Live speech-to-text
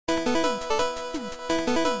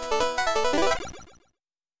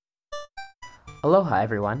Aloha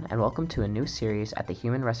everyone, and welcome to a new series at the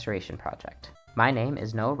Human Restoration Project. My name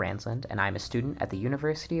is Noah Ransland, and I'm a student at the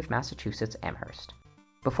University of Massachusetts Amherst.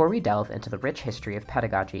 Before we delve into the rich history of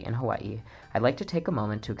pedagogy in Hawaii, I'd like to take a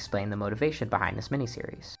moment to explain the motivation behind this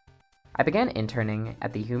miniseries. I began interning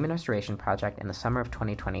at the Human Restoration Project in the summer of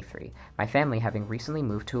 2023, my family having recently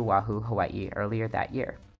moved to Oahu, Hawaii earlier that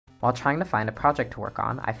year. While trying to find a project to work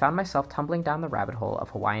on, I found myself tumbling down the rabbit hole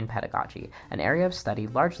of Hawaiian pedagogy, an area of study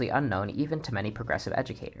largely unknown even to many progressive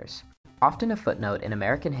educators. Often a footnote in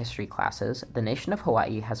American history classes, the nation of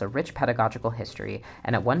Hawaii has a rich pedagogical history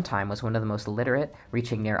and at one time was one of the most literate,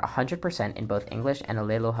 reaching near 100% in both English and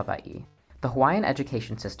Olelo Hawaii. The Hawaiian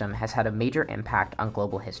education system has had a major impact on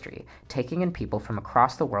global history, taking in people from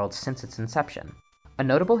across the world since its inception. A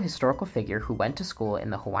notable historical figure who went to school in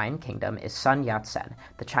the Hawaiian kingdom is Sun Yat-sen,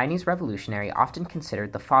 the Chinese revolutionary often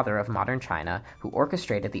considered the father of modern China, who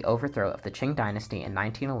orchestrated the overthrow of the Qing dynasty in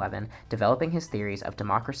 1911, developing his theories of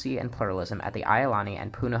democracy and pluralism at the Iolani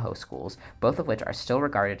and Punahou schools, both of which are still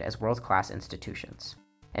regarded as world-class institutions.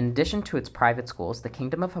 In addition to its private schools, the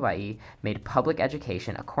Kingdom of Hawaii made public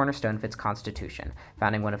education a cornerstone of its constitution,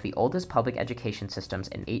 founding one of the oldest public education systems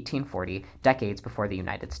in 1840, decades before the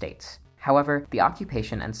United States. However, the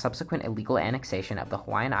occupation and subsequent illegal annexation of the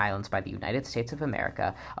Hawaiian Islands by the United States of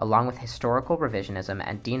America, along with historical revisionism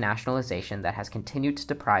and denationalization that has continued to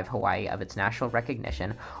deprive Hawaii of its national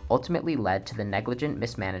recognition, ultimately led to the negligent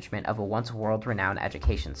mismanagement of a once world-renowned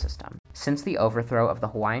education system. Since the overthrow of the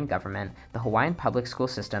Hawaiian government, the Hawaiian public school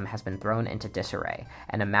system has been thrown into disarray,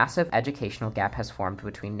 and a massive educational gap has formed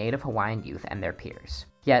between native Hawaiian youth and their peers.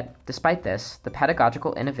 Yet, despite this, the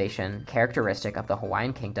pedagogical innovation characteristic of the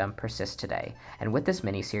Hawaiian kingdom persists today, and with this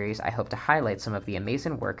mini-series I hope to highlight some of the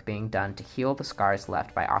amazing work being done to heal the scars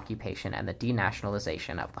left by occupation and the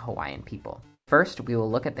denationalization of the Hawaiian people. First, we will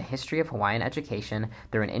look at the history of Hawaiian education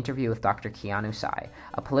through an interview with Dr. Keanu Sai,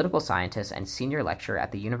 a political scientist and senior lecturer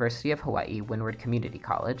at the University of Hawaii Windward Community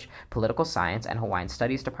College, Political Science and Hawaiian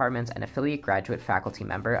Studies departments, and affiliate graduate faculty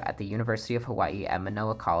member at the University of Hawaii at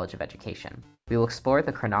Manoa College of Education. We will explore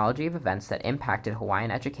the chronology of events that impacted Hawaiian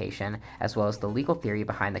education, as well as the legal theory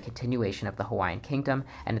behind the continuation of the Hawaiian kingdom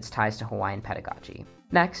and its ties to Hawaiian pedagogy.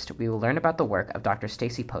 Next, we will learn about the work of Dr.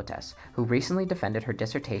 Stacy Potes, who recently defended her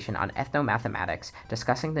dissertation on ethnomathematics,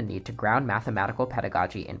 discussing the need to ground mathematical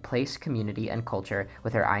pedagogy in place, community, and culture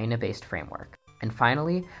with her Aina-based framework. And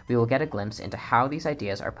finally, we will get a glimpse into how these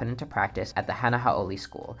ideas are put into practice at the Hanahau'oli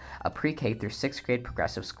School, a pre-K through 6th grade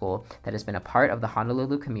progressive school that has been a part of the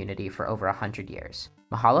Honolulu community for over 100 years.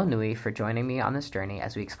 Mahalo nui for joining me on this journey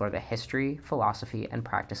as we explore the history, philosophy, and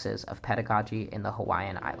practices of pedagogy in the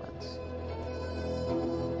Hawaiian Islands.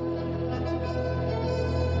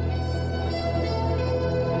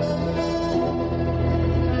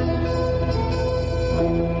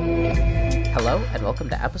 Hello, and welcome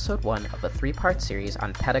to episode 1 of a 3-part series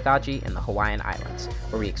on pedagogy in the Hawaiian Islands,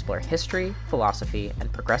 where we explore history, philosophy,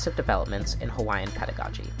 and progressive developments in Hawaiian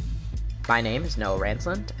pedagogy. My name is Noah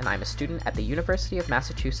Ransland, and I'm a student at the University of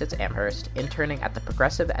Massachusetts Amherst, interning at the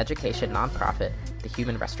progressive education nonprofit, the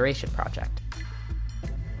Human Restoration Project.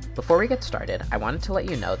 Before we get started, I wanted to let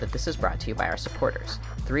you know that this is brought to you by our supporters,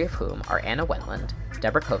 3 of whom are Anna Wendland,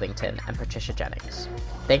 Deborah Covington, and Patricia Jennings.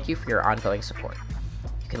 Thank you for your ongoing support.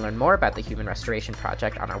 You can learn more about the Human Restoration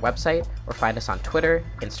Project on our website or find us on Twitter,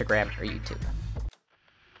 Instagram, or YouTube.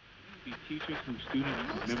 Teachers and students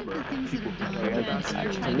remember people who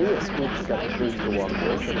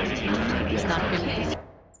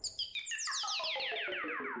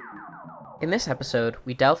In this episode,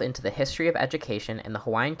 we delve into the history of education in the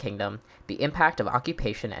Hawaiian Kingdom, the impact of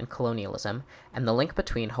occupation and colonialism, and the link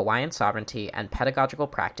between Hawaiian sovereignty and pedagogical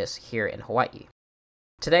practice here in Hawaii.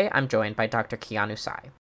 Today, I'm joined by Dr. Keanu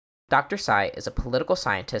Sai. Dr. Sai is a political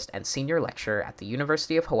scientist and senior lecturer at the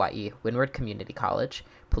University of Hawaii Windward Community College,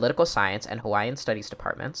 Political Science and Hawaiian Studies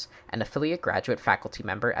departments, and affiliate graduate faculty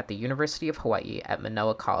member at the University of Hawaii at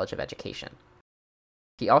Manoa College of Education.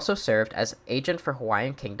 He also served as agent for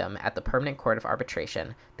Hawaiian Kingdom at the Permanent Court of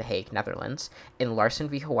Arbitration, The Hague, Netherlands, in Larsen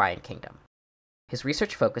v. Hawaiian Kingdom. His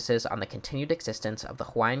research focuses on the continued existence of the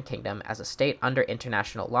Hawaiian Kingdom as a state under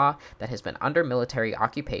international law that has been under military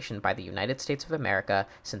occupation by the United States of America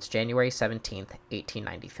since January 17,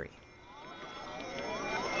 1893.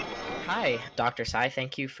 Hi, Dr. Sai.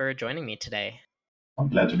 Thank you for joining me today. I'm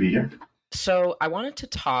glad to be here. So I wanted to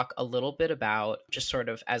talk a little bit about just sort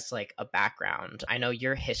of as like a background. I know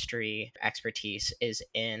your history expertise is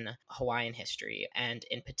in Hawaiian history, and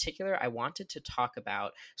in particular, I wanted to talk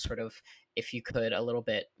about sort of, if you could, a little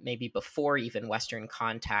bit maybe before even Western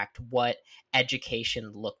contact, what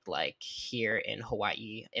education looked like here in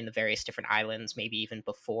Hawaii, in the various different islands, maybe even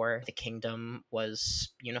before the kingdom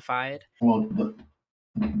was unified. Well,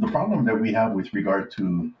 the problem that we have with regard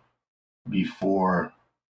to before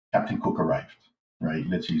Captain Cook arrived, right?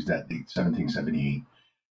 Let's use that date, 1778.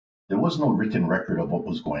 There was no written record of what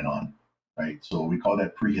was going on, right? So we call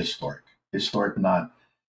that prehistoric. Historic, not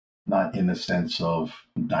in the sense of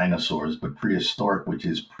dinosaurs, but prehistoric, which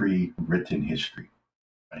is pre-written history,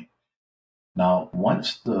 right? Now,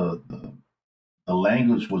 once the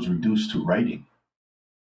language was reduced to writing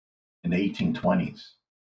in the 1820s,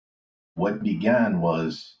 what began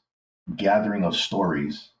was gathering of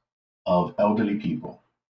stories of elderly people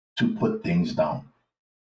to put things down.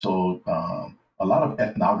 So a lot of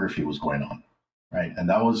ethnography was going on, right? And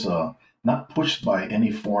that was not pushed by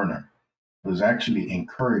any foreigner. It was actually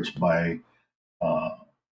encouraged by uh,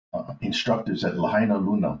 instructors at Lahaina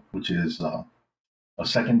Luna, which is a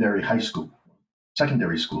secondary school,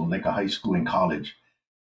 like a high school and college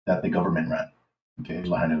that the government ran. Okay,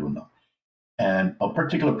 Lahaina Luna. And a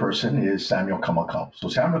particular person is Samuel Kamakau. So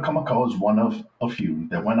Samuel Kamakau is one of a few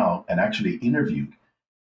that went out and actually interviewed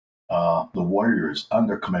the warriors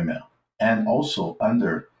under Kamehameha and also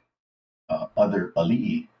under other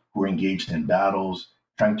ali'i who were engaged in battles,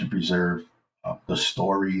 trying to preserve the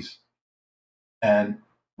stories. And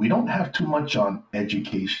we don't have too much on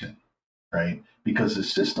education, right? Because the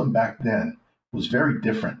system back then was very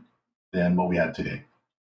different than what we had today.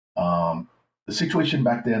 The situation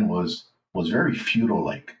back then was very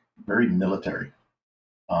feudal-like, very military.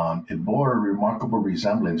 It bore a remarkable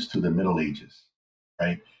resemblance to the Middle Ages,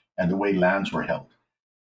 right? And the way lands were held.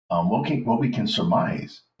 What we can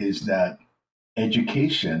surmise is that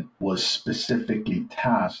education was specifically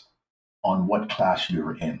tasked on what class you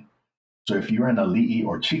were in. So if you're in a li'i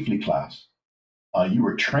or chiefly class, you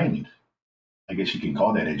were trained, I guess you can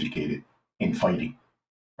call that educated, in fighting,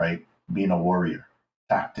 right? Being a warrior,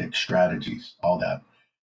 tactics, strategies, all that.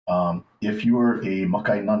 If you were a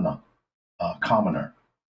makainana, commoner,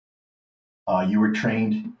 you were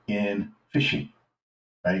trained in fishing,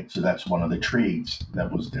 right? So that's one of the trades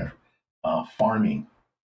that was there, farming.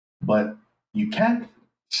 But you can't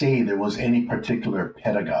say there was any particular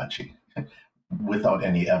pedagogy without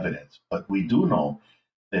any evidence. But we do know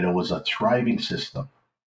that it was a thriving system.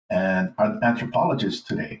 And our anthropologists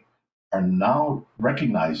today are now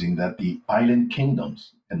recognizing that the island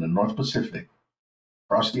kingdoms in the North Pacific,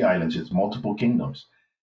 across the islands, it's multiple kingdoms,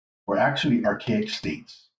 were actually archaic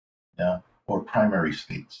states, yeah, or primary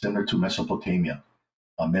states, similar to Mesopotamia,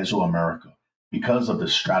 Mesoamerica, because of the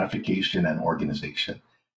stratification and organization.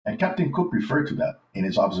 And Captain Cook referred to that in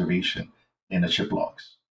his observation in the ship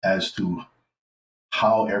logs as to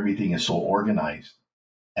how everything is so organized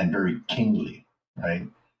and very kingly, right?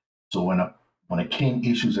 So when a king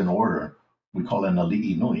issues an order, we call it an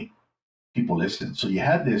ali'i nui. People listen. So you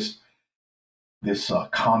had this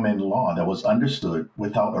common law that was understood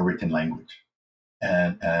without a written language,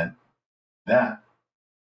 and that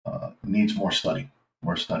needs more studying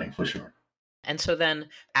for sure. And so then,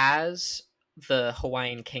 as the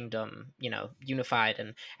Hawaiian kingdom, unified,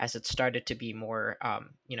 and as it started to be more,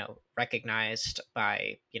 recognized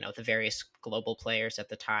by, the various global players at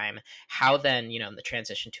the time, how then, in the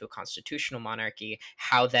transition to a constitutional monarchy,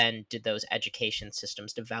 how then did those education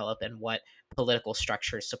systems develop, and what political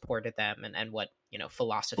structures supported them, and what, Well, the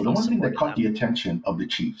philosophies one thing that supported caught them? the attention of the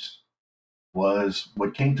chiefs was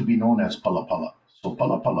what came to be known as palapala. So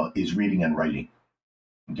palapala is reading and writing,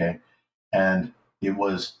 okay? And it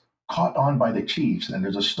was caught on by the chiefs. And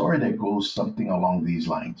there's a story that goes something along these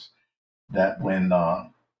lines that when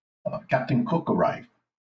Captain Cook arrived,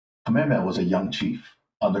 Kamehameha was a young chief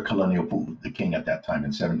under Kalaniʻopuʻu, the king at that time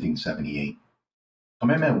in 1778.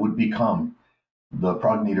 Kamehameha would become the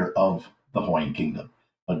progenitor of the Hawaiian kingdom.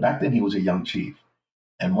 But back then he was a young chief.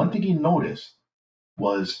 And one thing he noticed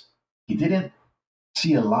was he didn't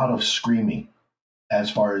see a lot of screaming as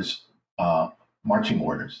far as marching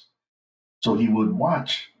orders. So he would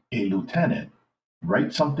watch a lieutenant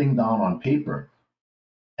write something down on paper,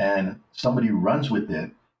 and somebody runs with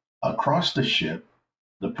it across the ship.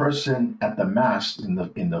 The person at the mast in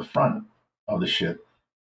the front of the ship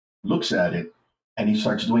looks at it, and he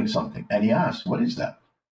starts doing something. And he asks, "What is that?"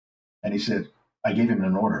 And he said, "I gave him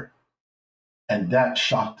an order." And that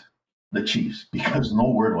shocked the chiefs because no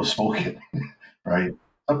word was spoken, right?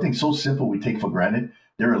 Something so simple we take for granted.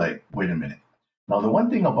 They were like, "Wait a minute." Now, the one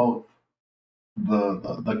thing about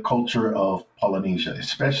the culture of Polynesia,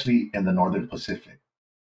 especially in the Northern Pacific.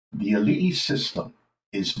 The elite system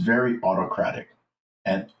is very autocratic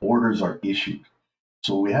and orders are issued.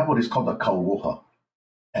 So we have what is called a kauoha.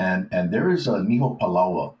 And there is a niho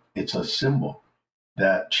palawa. It's a symbol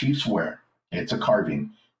that chiefs wear. It's a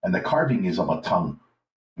carving. And the carving is of a tongue.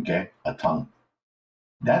 Okay? A tongue.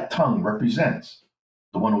 That tongue represents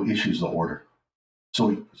the one who issues the order.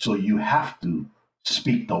 So you have to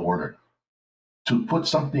speak the order. To put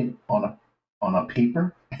something on a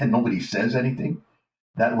paper and nobody says anything,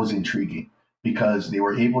 that was intriguing because they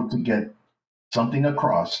were able to get something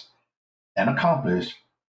across and accomplish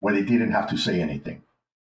where they didn't have to say anything.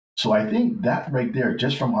 So I think that right there,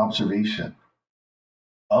 just from observation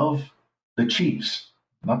of the chiefs,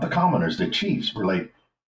 not the commoners, the chiefs were like,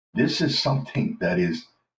 this is something that is,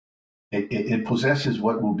 it possesses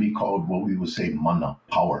what will be called, what we would say, mana,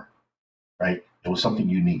 power, right? It was something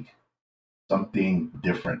unique, something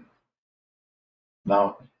different.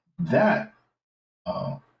 Now, that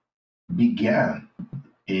began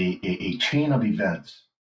a chain of events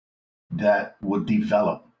that would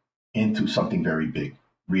develop into something very big: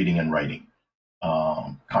 reading and writing,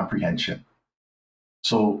 comprehension.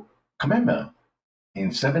 So, Kamehameha in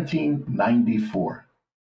 1794,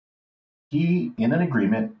 he, in an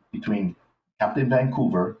agreement between Captain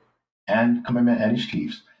Vancouver and Kamehameha and his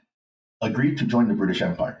chiefs, agreed to join the British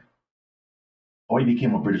Empire. Hawaii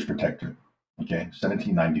became a British protectorate, okay,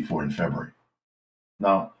 1794 in February.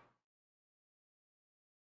 Now,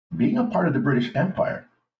 being a part of the British Empire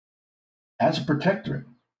as a protectorate,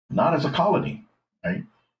 not as a colony, right?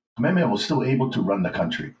 Kamehameha was still able to run the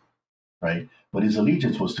country, right? But his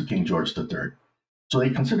allegiance was to King George III. So they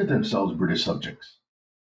considered themselves British subjects.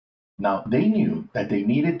 Now, they knew that they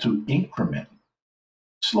needed to increment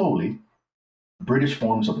slowly British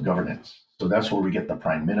forms of governance. So that's where we get the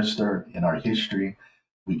prime minister in our history.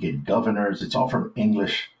 We get governors. It's all from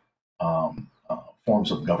English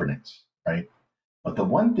forms of governance, right? But the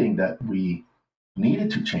one thing that we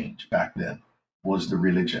needed to change back then was the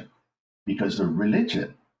religion, because the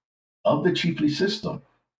religion of the chiefly system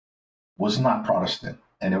was not Protestant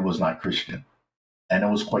and it was not Christian, and it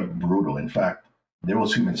was quite brutal. In fact, there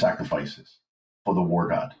was human sacrifices for the war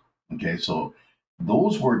god. Okay, so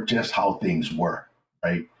those were just how things were,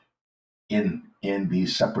 right? In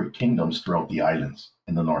these separate kingdoms throughout the islands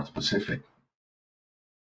in the North Pacific.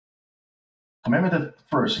 Kamehameha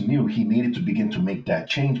I knew he needed to begin to make that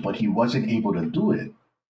change, but he wasn't able to do it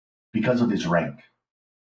because of his rank.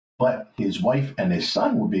 But his wife and his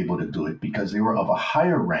son would be able to do it because they were of a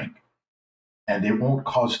higher rank and they won't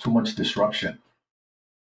cause too much disruption.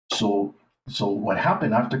 So what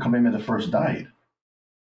happened after Kamehameha I died,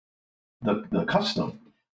 the custom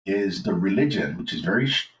is the religion, which is very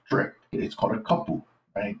strict. It's called a kapu,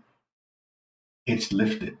 right? It's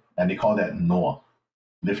lifted, and they call that noa,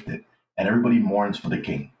 lifted, and everybody mourns for the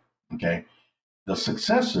king. Okay, the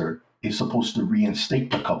successor is supposed to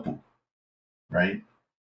reinstate the kapu, right?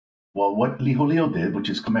 Well, what Liholiho did, which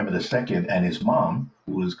is Kamehameha II, and his mom,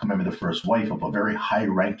 who was Kamehameha I's wife of a very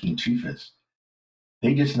high-ranking chiefess,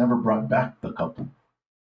 they just never brought back the kapu.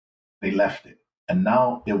 They left it, and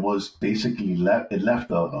now it was basically it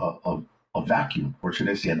left a vacuum, or should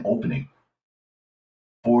I say, an opening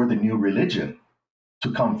for the new religion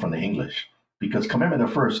to come from the English, because Kamehameha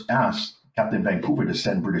I asked Captain Vancouver to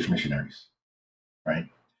send British missionaries, right?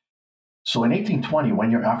 So in 1820,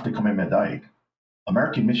 1 year after Kamehameha died,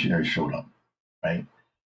 American missionaries showed up, right?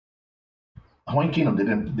 Hawaiian Kingdom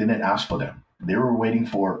didn't ask for them. They were waiting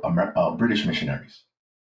for British missionaries.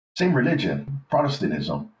 Same religion,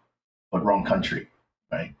 Protestantism, but wrong country,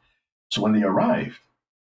 right? So when they arrived,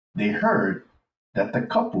 they heard that the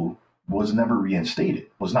kapu was never reinstated,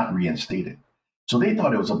 was not reinstated. So they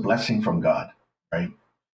thought it was a blessing from God, right?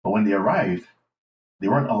 But when they arrived, they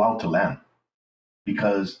weren't allowed to land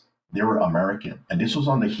because they were American. And this was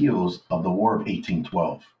on the heels of the War of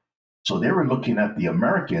 1812. So they were looking at the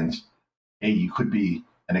Americans, hey, you could be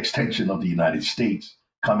an extension of the United States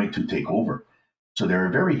coming to take over. So they were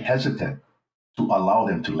very hesitant to allow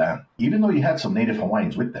them to land, even though you had some Native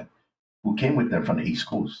Hawaiians with them who came with them from the East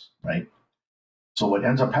Coast, right? So what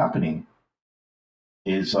ends up happening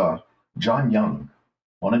is John Young,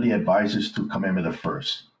 one of the advisors to Kamehameha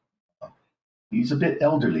I. He's a bit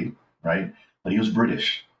elderly, right? But he was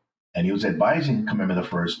British, and he was advising Kamehameha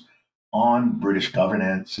I on British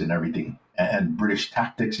governance and everything, and British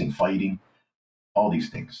tactics in fighting, all these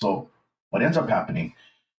things. So what ends up happening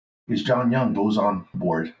is John Young goes on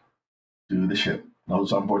board the ship,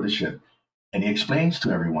 and he explains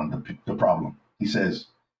to everyone the problem. He says,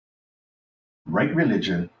 right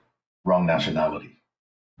religion, wrong nationality.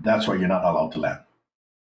 that's why you're not allowed to land.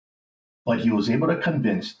 But he was able to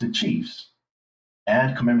convince the chiefs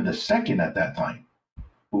and Kamehameha II at that time,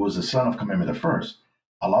 who was the son of Kamehameha I,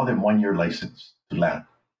 allow them 1 year license to land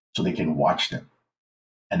so they can watch them.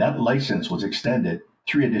 And that license was extended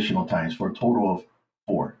 3 additional times for a total of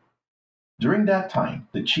 4. During that time,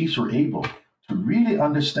 the chiefs were able to really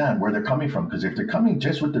understand where they're coming from, because if they're coming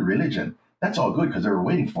just with the religion, that's all good because they were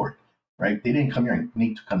waiting for it, right? They didn't come here and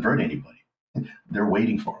need to convert anybody. They're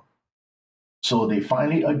waiting for them. So they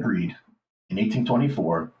finally agreed in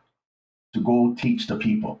 1824 to go teach the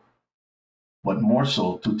people, but more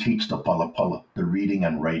so to teach the palapala, the reading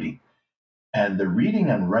and writing. And the reading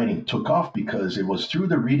and writing took off because it was through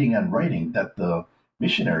the reading and writing that the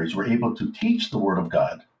missionaries were able to teach the Word of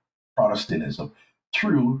God, Protestantism,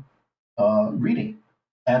 through reading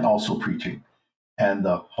and also preaching. And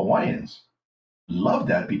the Hawaiians loved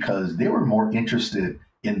that because they were more interested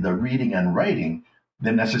in the reading and writing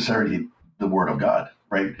than necessarily the Word of God,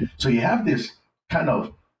 right? So you have this kind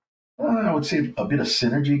of, I would say, a bit of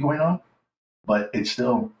synergy going on, but it's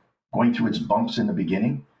still going through its bumps in the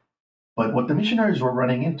beginning. But what the missionaries were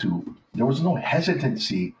running into, there was no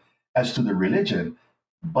hesitancy as to the religion,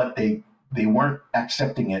 but they weren't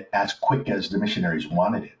accepting it as quick as the missionaries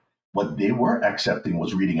wanted it. What they were accepting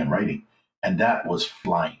was reading and writing, and that was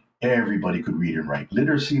flying. Everybody could read and write.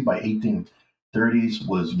 Literacy by 1830s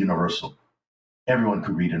was universal. Everyone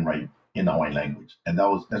could read and write in the Hawaiian language, and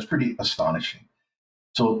that's pretty astonishing.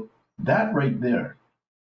 So that right there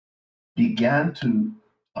began to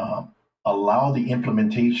allow the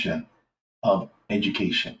implementation of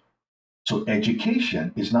education. So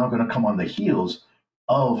education is now going to come on the heels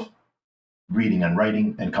of reading and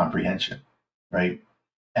writing and comprehension, right?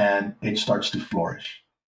 And it starts to flourish.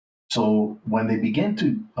 So when they begin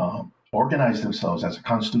to organize themselves as a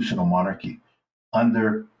constitutional monarchy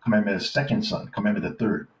under Kamehameha's second son, Kamehameha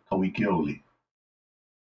III, Kauikeoli,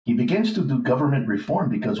 he begins to do government reform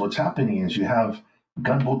because what's happening is you have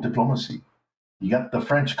gunboat diplomacy. You got the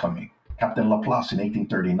French coming, Captain Laplace in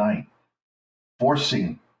 1839,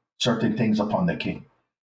 forcing certain things upon the king,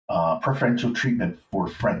 preferential treatment for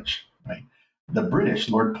French, right? The British,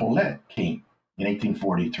 Lord Paulet came in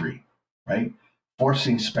 1843, right?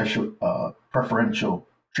 Forcing special preferential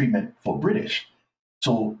treatment for British.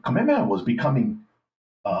 So Kamehameha was becoming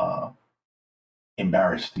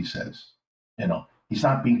embarrassed, he says. He's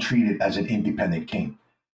not being treated as an independent king.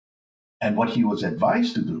 And what he was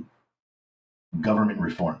advised to do, government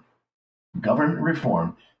reform. Government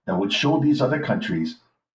reform that would show these other countries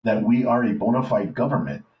that we are a bona fide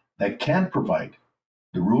government that can provide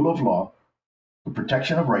the rule of law, the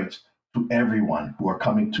protection of rights to everyone who are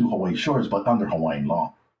coming to Hawaii shores, but under Hawaiian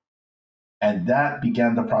law. And that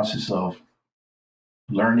began the process of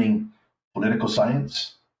learning political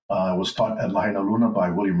science. It was taught at Lahaina Luna by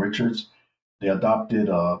William Richards. They adopted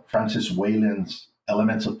Francis Whalen's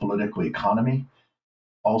Elements of Political Economy,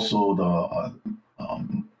 also the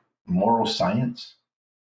moral science.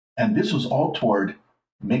 And this was all toward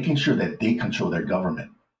making sure that they control their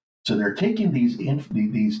government. So they're taking these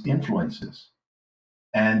influences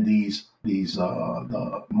and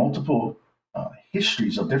the multiple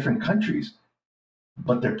histories of different countries,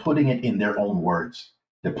 but they're putting it in their own words.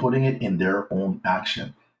 They're putting it in their own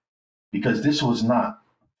action, because this was not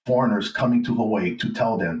foreigners coming to Hawaii to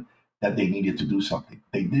tell them that they needed to do something.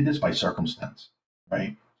 They did this by circumstance,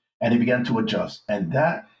 right? And they began to adjust, and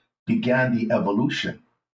that began the evolution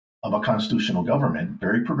of a constitutional government,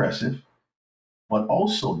 very progressive, but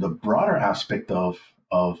also the broader aspect of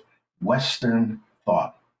Western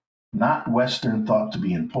thought, not Western thought to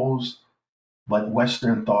be imposed, but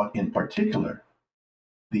Western thought in particular,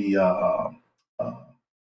 the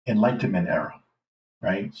Enlightenment era,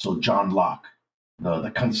 right? So John Locke,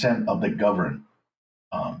 the consent of the governed,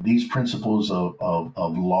 these principles of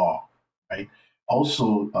law, right?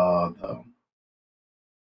 Also,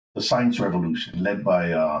 the science revolution led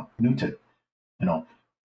by Newton. You know,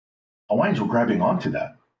 Hawaiians were grabbing onto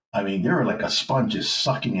that. I mean, they were like a sponge, just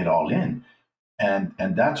sucking it all in. And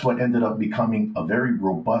that's what ended up becoming a very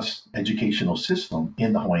robust educational system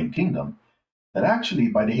in the Hawaiian Kingdom that actually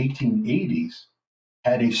by the 1880s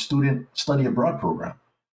had a student study abroad program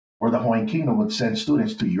where the Hawaiian Kingdom would send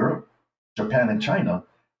students to Europe, Japan, and China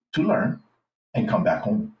to learn and come back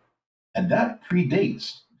home. And that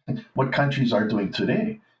predates what countries are doing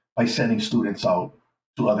today by sending students out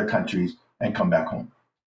to other countries and come back home.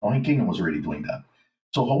 The Hawaiian Kingdom was already doing that.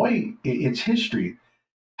 So Hawaii, its history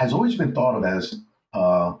has always been thought of as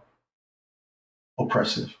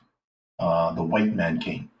oppressive. The white man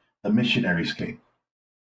came, the missionaries came.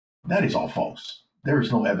 That is all false. There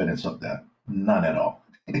is no evidence of that, none at all.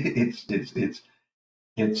 It's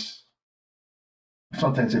it's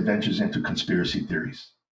sometimes it ventures into conspiracy theories.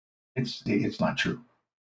 It's not true.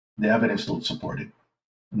 The evidence don't support it.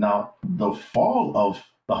 Now, the fall of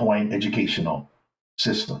the Hawaiian educational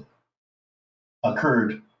system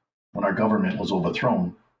occurred when our government was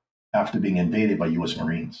overthrown after being invaded by U.S.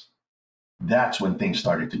 Marines. That's when things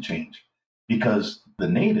started to change because the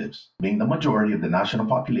natives, being the majority of the national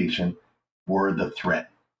population, were the threat,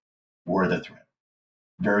 were the threat.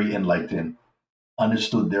 Very enlightened,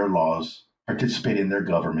 understood their laws, participated in their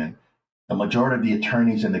government. The majority of the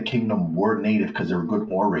attorneys in the kingdom were native because they were good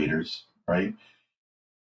orators, right?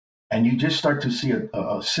 And you just start to see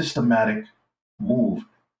a systematic move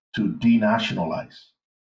to denationalize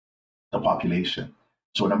the population.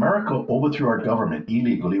 So when America overthrew our government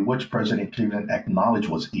illegally, which President Cleveland acknowledged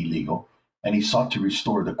was illegal, and he sought to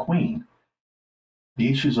restore the Queen, the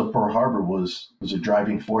issues of Pearl Harbor was a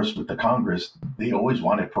driving force with the Congress. They always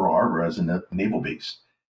wanted Pearl Harbor as a naval base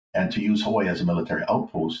and to use Hawaii as a military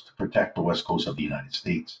outpost to protect the west coast of the United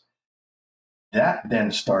States. That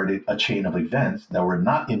then started a chain of events that were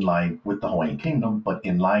not in line with the Hawaiian Kingdom, but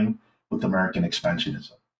in line with American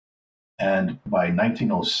expansionism. And by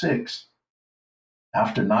 1906,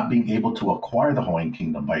 after not being able to acquire the Hawaiian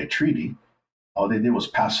Kingdom by a treaty, all they did was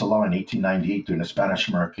pass a law in 1898 during the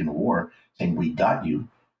Spanish-American War saying, we got you.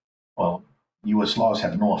 Well, U.S. laws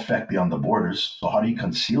have no effect beyond the borders. So how do you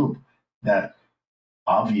conceal that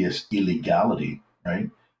obvious illegality, right?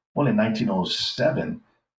 Well, in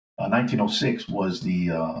 1906 was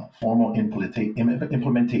the formal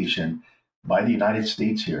implementation by the United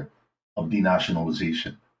States here of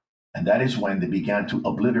denationalization. And that is when they began to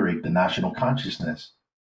obliterate the national consciousness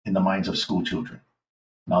in the minds of school children.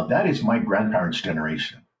 Now, that is my grandparents'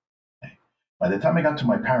 generation. Okay? By the time I got to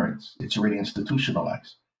my parents, it's already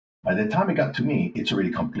institutionalized. By the time it got to me, it's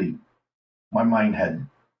already complete. My mind had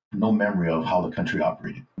no memory of how the country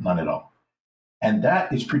operated, none at all. And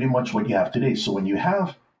that is pretty much what you have today. So when you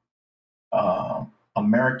have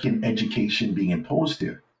American education being imposed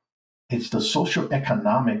here, it's the social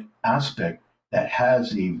economic aspect that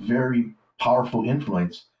has a very powerful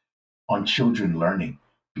influence on children learning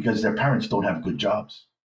because their parents don't have good jobs,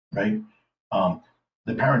 right?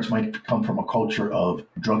 The parents might come from a culture of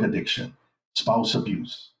drug addiction, spouse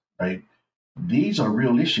abuse, right? These are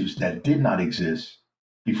real issues that did not exist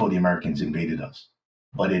before the Americans invaded us.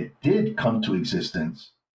 But it did come to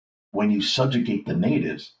existence when you subjugate the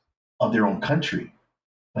natives of their own country,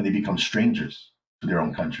 when they become strangers to their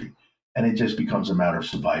own country. And it just becomes a matter of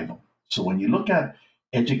survival. So when you look at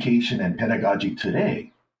education and pedagogy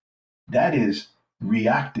today, that is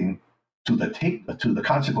reacting to the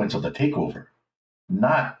consequence of the takeover,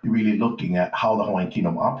 not really looking at how the Hawaiian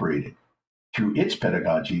Kingdom operated through its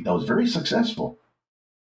pedagogy that was very successful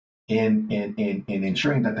in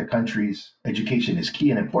ensuring that the country's education is key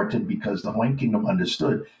and important because the Hawaiian Kingdom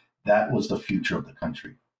understood that was the future of the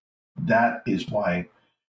country. That is why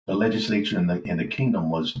the legislature in the kingdom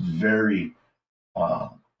was very uh,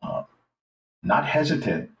 uh, not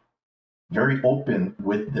hesitant, very open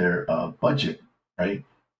with their budget, right,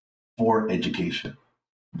 for education.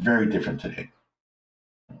 Very different today.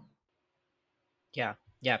 Yeah,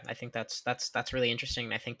 yeah, I think that's really interesting.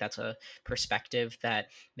 And I think that's a perspective that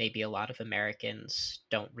maybe a lot of Americans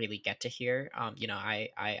don't really get to hear.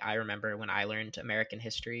 I remember when I learned American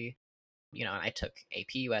history, I took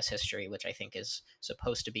AP US history, which I think is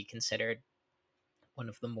supposed to be considered one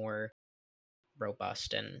of the more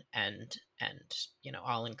robust and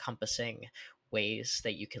all encompassing ways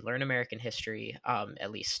that you can learn American history,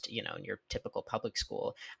 at least in your typical public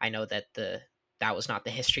school. I know that that was not the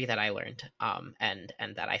history that I learned, and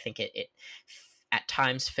that I think it at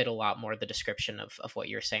times fit a lot more the description of what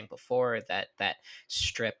you were saying before, that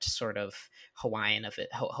stripped sort of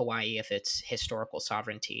Hawaii of its historical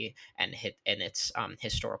sovereignty and its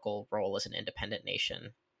historical role as an independent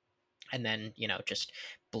nation, and then just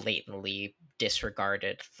blatantly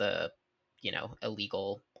disregarded the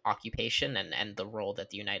illegal occupation and the role that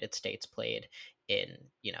the United States played in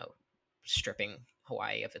stripping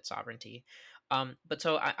Hawaii of its sovereignty. But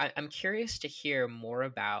so I'm curious to hear more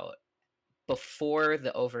about before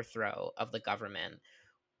the overthrow of the government.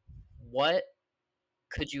 What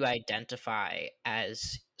could you identify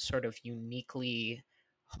as sort of uniquely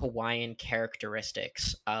Hawaiian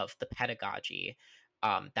characteristics of the pedagogy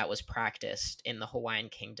that was practiced in the Hawaiian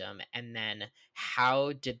Kingdom? And then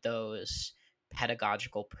how did those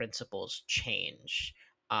pedagogical principles change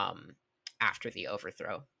um, after the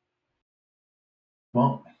overthrow?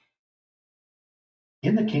 Well,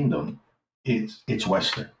 in the kingdom, it's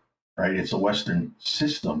Western, right? It's a Western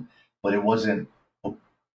system, but it wasn't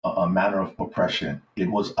a manner of oppression. It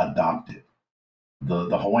was adopted.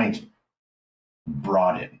 The Hawaiians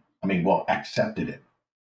brought it. I mean, well, accepted it.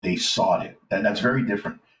 They sought it. That's very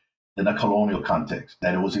different than a colonial context,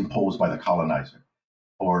 that it was imposed by the colonizer,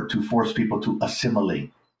 or to force people to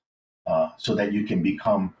assimilate so that you can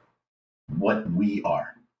become what we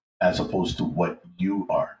are, as opposed to what you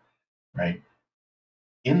are, right?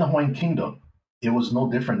 In the Hawaiian Kingdom, it was no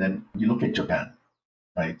different than you look at Japan,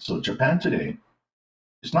 right? So Japan today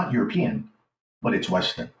is not European, but it's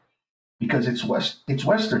Western, because it's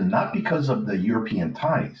Western not because of the European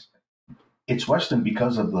ties. It's Western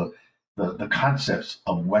because of the concepts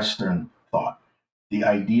of Western thought, the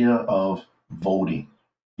idea of voting,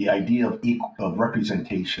 the idea of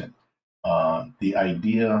representation, the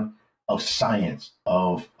idea of science,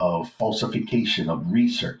 of falsification, of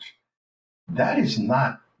research. That is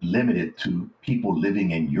not limited to people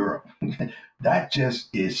living in Europe. That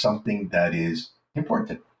just is something that is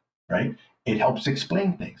important, right? It helps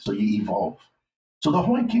explain things, so you evolve. So the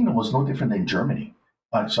Hawaiian Kingdom was no different than Germany.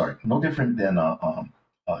 Sorry, no different than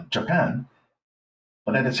Japan,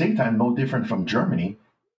 but at the same time, no different from Germany,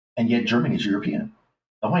 and yet Germany is European.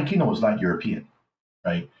 The Hawaiian Kingdom was not European,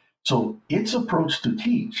 right? So its approach to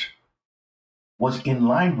teach was in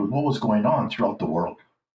line with what was going on throughout the world.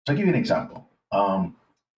 So I'll give you an example.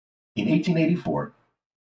 In 1884,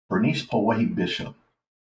 Bernice Pauahi Bishop,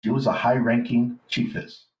 she was a high-ranking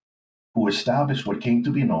chiefess who established what came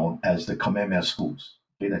to be known as the Kamehameha schools,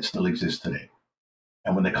 okay, that still exist today.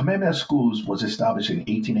 And when the Kamehameha schools was established in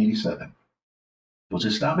 1887, it was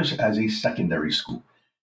established as a secondary school.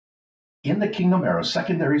 In the Kingdom era,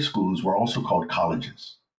 secondary schools were also called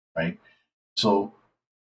colleges, right? So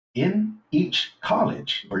in each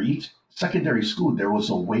college or each secondary school, there was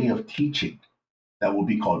a way of teaching that would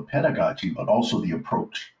be called pedagogy, but also the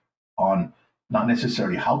approach on not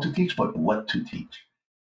necessarily how to teach, but what to teach.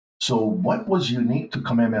 So what was unique to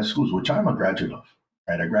Kamehameha schools, which I'm a graduate of,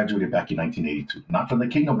 right? I graduated back in 1982, not from the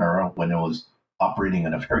Kingdom era when it was operating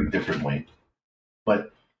in a very different way,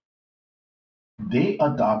 but they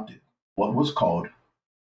adopted what was called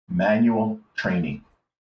manual training.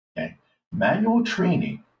 Okay, manual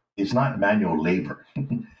training is not manual labor.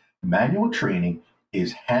 Manual training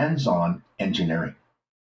is hands-on engineering.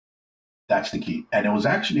 That's the key. And it was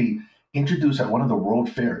actually introduced at one of the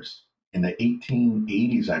world fairs in the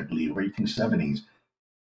 1880s, I believe, or 1870s.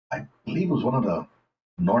 I believe it was one of the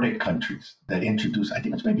Nordic countries that introduced, I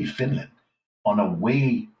think it's maybe Finland, on a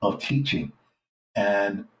way of teaching.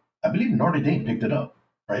 And I believe Notre Dame picked it up,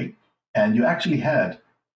 right? And you actually had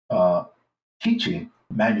uh, teaching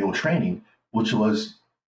manual training, which was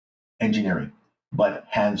engineering, but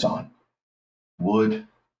hands-on, wood,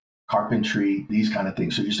 carpentry, these kind of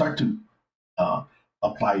things. So you start to uh,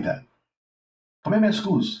 apply that. Kamehameha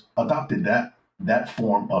schools adopted that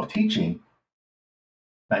form of teaching,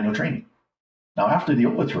 manual training. Now, after the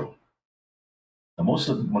overthrow,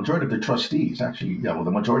 majority of the trustees, actually, yeah, well,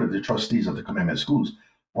 the majority of the trustees of the Kamehameha schools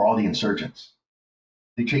were all the insurgents.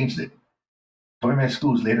 They changed it. Kamehameha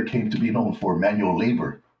schools later came to be known for manual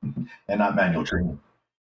labor and not manual training.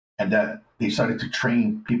 And that they started to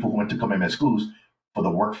train people who went to Kamehameha schools for the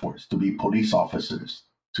workforce, to be police officers,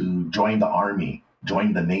 to join the army,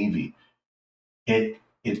 join the navy. It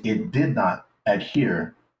did not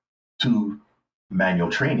adhere to manual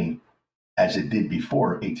training as it did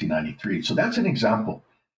before 1893. So that's an example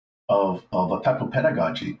of a type of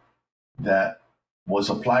pedagogy that was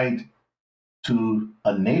applied to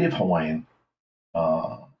a native Hawaiian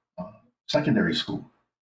uh, uh, secondary school,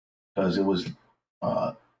 because it was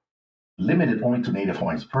uh, limited only to native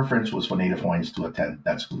Hawaiians. Preference was for native Hawaiians to attend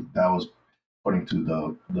that school. That was according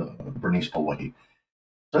to the Bernice Pauahi.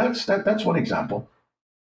 So that's one example.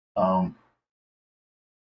 Um,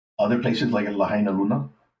 Other places like Lahaina Luna,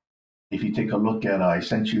 if you take a look at, I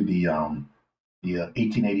sent you the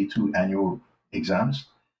 1882 annual exams.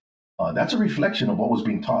 That's a reflection of what was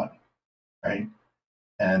being taught, right?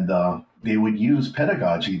 And they would use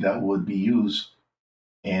pedagogy that would be used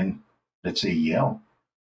in, let's say, Yale,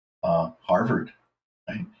 Harvard,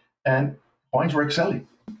 right? And Hawaiians were excelling,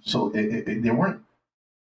 so they weren't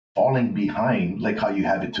falling behind like how you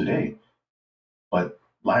have it today. But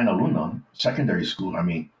Lahaina Luna secondary school, I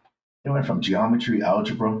mean, they went from geometry,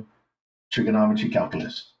 algebra, trigonometry,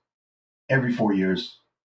 calculus every 4 years.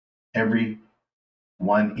 Every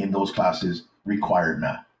one in those classes required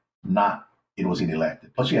math, not it was an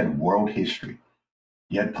elective. Plus, you had world history,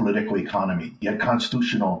 you had political economy, you had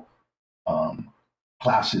constitutional um,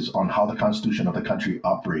 classes on how the constitution of the country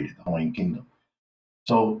operated, the Hawaiian Kingdom.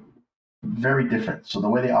 So very different. So the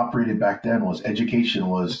way they operated back then was education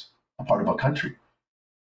was a part of a country,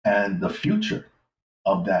 and the future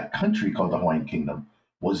of that country called the Hawaiian Kingdom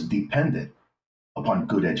was dependent upon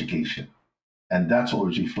good education. And that's what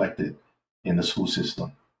was reflected in the school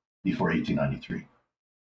system before 1893.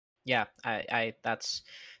 Yeah, I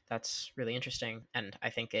that's really interesting, and I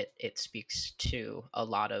think it speaks to a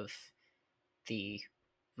lot of the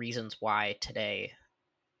reasons why today,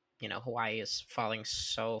 Hawaii is falling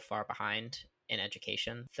so far behind in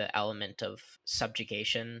education. The element of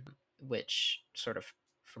subjugation, which sort of,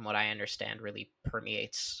 from what I understand, really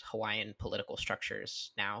permeates Hawaiian political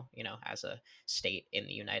structures now, as a state in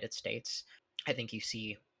the United States. I think you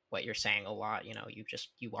see what you're saying a lot.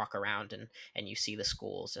 You walk around and you see the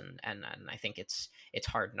schools, and I think it's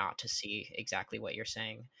hard not to see exactly what you're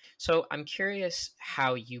saying. So I'm curious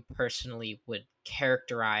how you personally would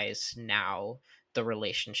characterize now the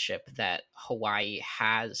relationship that Hawaii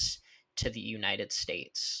has to the United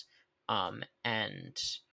States, and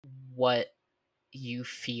what you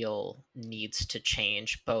feel needs to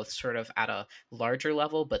change, both sort of at a larger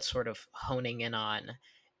level, but sort of honing in on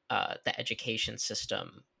the education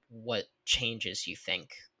system. What changes you think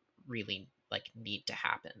really need to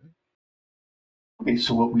happen? Okay,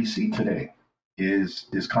 so what we see today is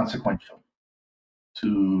consequential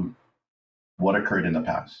to what occurred in the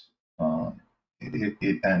past,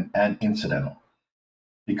 and incidental,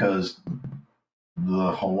 because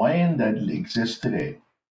the Hawaiian that exists today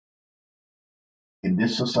in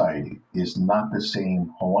this society is not the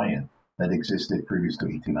same Hawaiian that existed previous to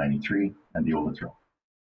 1893 and the overthrow.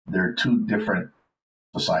 They're two different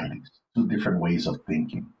societies, two different ways of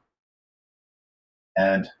thinking.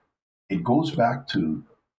 And it goes back to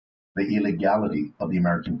the illegality of the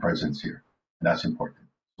American presence here. And that's important.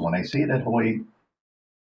 So when I say that Hawaii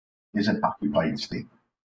is an occupied state,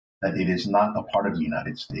 that it is not a part of the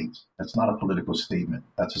United States, that's not a political statement.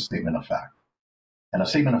 That's a statement of fact. And a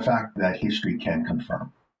statement of fact that history can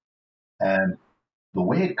confirm. And the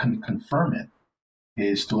way it can confirm it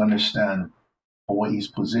is to understand Hawaii's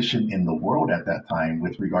position in the world at that time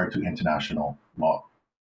with regard to international law.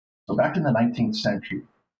 So back in the 19th century,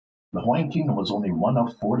 the Hawaiian Kingdom was only one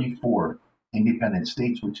of 44 independent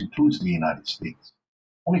states, which includes the United States.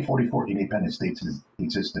 Only 44 independent states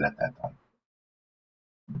existed at that time.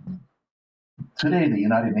 Today, the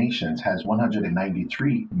United Nations has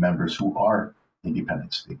 193 members who are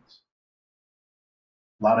independent states.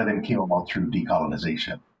 A lot of them came about through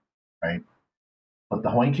decolonization, right? But the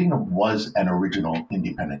Hawaiian Kingdom was an original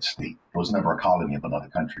independent state. It was never a colony of another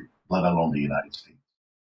country, let alone the United States.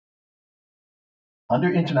 Under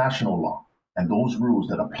international law and those rules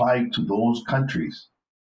that apply to those countries,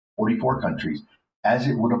 44 countries, as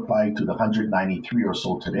it would apply to the 193 or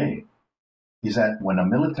so today, is that when a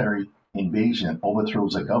military invasion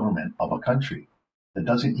overthrows a government of a country, that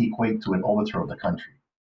doesn't equate to an overthrow of the country.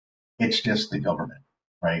 It's just the government,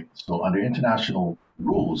 right? So under international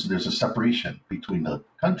rules, there's a separation between the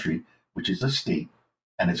country, which is a state,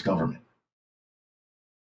 and its government.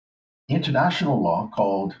 International law,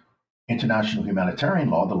 called international humanitarian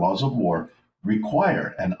law, the laws of war,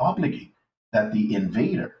 require and obligate that the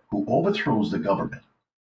invader who overthrows the government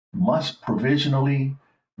must provisionally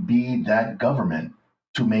be that government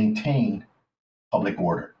to maintain public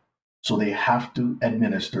order. So they have to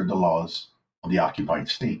administer the laws of the occupied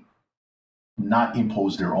state, not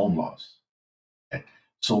impose their own laws. Okay?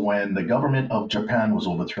 So when the government of Japan was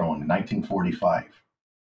overthrown in 1945,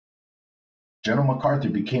 General MacArthur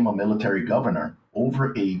became a military governor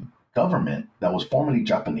over a government that was formerly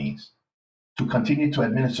Japanese to continue to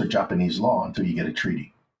administer Japanese law until you get a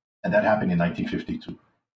treaty. And that happened in 1952,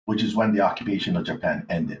 which is when the occupation of Japan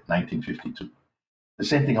ended, 1952. The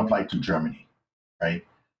same thing applied to Germany, right?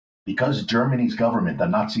 Because Germany's government, the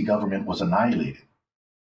Nazi government, was annihilated,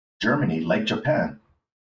 Germany, like Japan,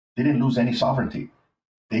 didn't lose any sovereignty.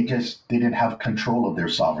 They just didn't have control of their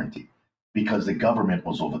sovereignty because the government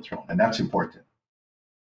was overthrown. And that's important.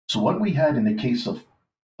 So, what we had in the case of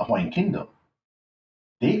the Hawaiian Kingdom,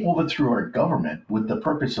 they overthrew our government with the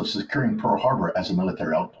purpose of securing Pearl Harbor as a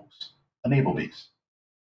military outpost, a naval base.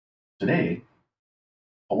 Today,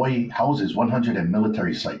 Hawaii houses 118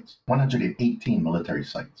 military sites.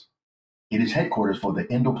 It is headquarters for the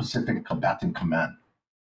Indo-Pacific Combatant Command.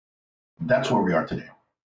 That's where we are today.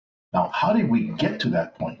 Now, how did we get to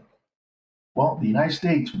that point? Well, the United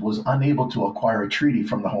States was unable to acquire a treaty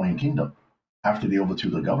from the Hawaiian Kingdom after they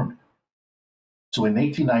overthrew the government. So in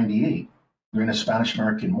 1898, during the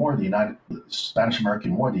Spanish-American War, the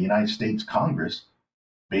United States Congress,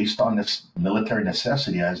 based on this military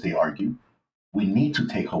necessity, as they argue, we need to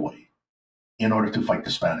take Hawaii in order to fight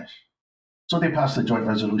the Spanish. So they passed a joint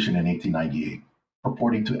resolution in 1898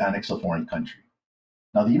 purporting to annex a foreign country.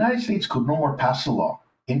 Now, the United States could no more pass a law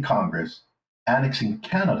in Congress annexing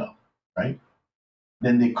Canada, right,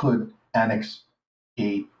 than they could annex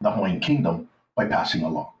the Hawaiian Kingdom by passing a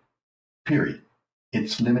law. Period.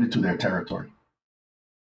 It's limited to their territory.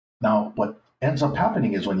 Now, what ends up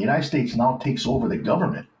happening is when the United States now takes over the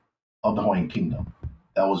government of the Hawaiian Kingdom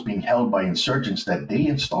that was being held by insurgents that they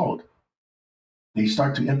installed, they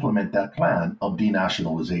start to implement that plan of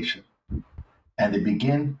denationalization. And they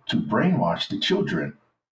begin to brainwash the children,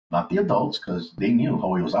 not the adults, because they knew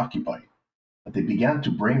Hawaii was occupied, but they began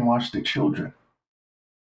to brainwash the children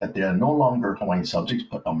that they are no longer Hawaiian subjects,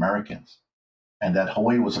 but Americans, and that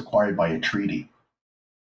Hawaii was acquired by a treaty,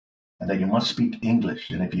 and that you must speak English.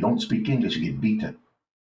 And if you don't speak English, you get beaten.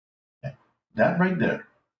 Okay. That right there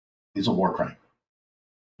is a war crime.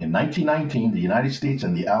 In 1919, the United States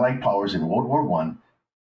and the Allied powers in World War I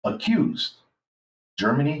accused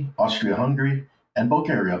Germany, Austria-Hungary, and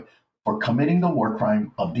Bulgaria for committing the war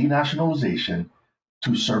crime of denationalization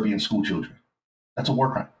to Serbian schoolchildren. That's a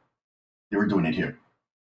war crime. They were doing it here.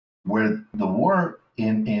 Where the war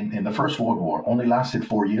in the First World War only lasted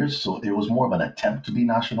 4 years, so it was more of an attempt to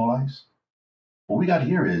denationalize. What we got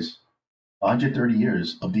here is 130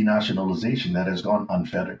 years of denationalization that has gone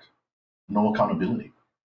unfettered. No accountability.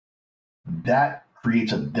 That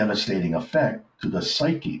creates a devastating effect to the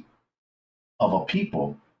psyche of a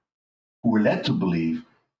people who were led to believe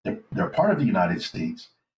that they're part of the United States,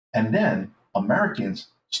 and then Americans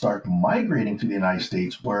start migrating to the United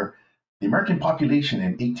States, where the American population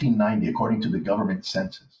in 1890, according to the government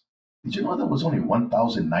census, did you know there was only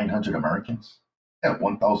 1,900 Americans? Yeah,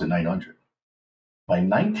 1,900. By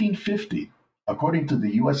 1950, according to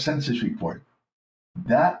the US Census report,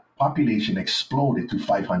 that population exploded to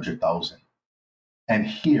 500,000. And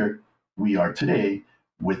here we are today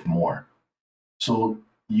with more. So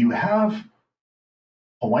you have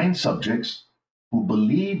Hawaiian subjects who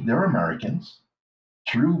believe they're Americans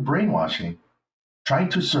through brainwashing, trying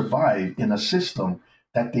to survive in a system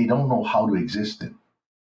that they don't know how to exist in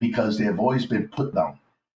because they have always been put down.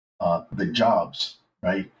 The jobs,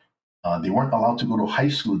 right? They weren't allowed to go to high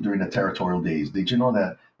school during the territorial days. Did you know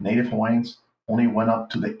that Native Hawaiians only went up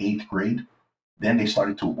to the 8th grade? Then they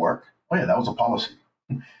started to work. Oh yeah, that was a policy.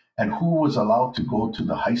 And who was allowed to go to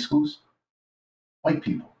the high schools? White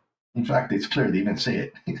people. In fact, it's clear, they even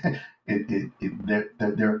say it.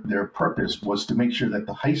 Their purpose was to make sure that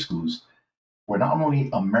the high schools were not only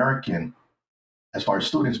American as far as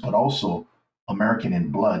students, but also American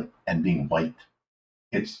in blood and being white.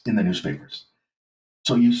 It's in the newspapers.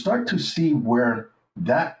 So you start to see where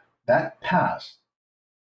that past,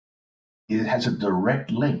 it has a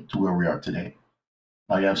direct link to where we are today.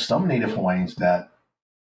 Now you have some Native Hawaiians that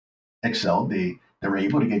excelled. They were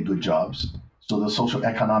able to get good jobs. So the social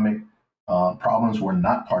economic problems were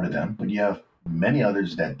not part of them, but you have many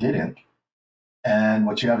others that didn't. And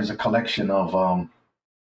what you have is a collection of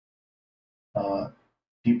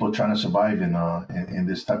people trying to survive in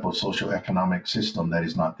this type of social economic system that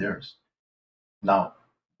is not theirs. Now,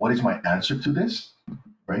 what is my answer to this?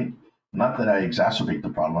 Right? Not that I exacerbate the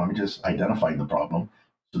problem. I'm just identifying the problem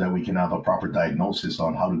so that we can have a proper diagnosis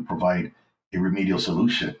on how to provide a remedial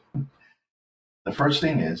solution. The first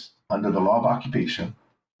thing is, under the law of occupation,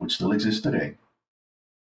 which still exists today,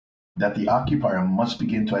 that the occupier must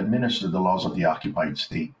begin to administer the laws of the occupied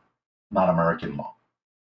state, not American law.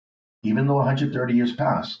 Even though 130 years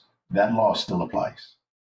passed, that law still applies.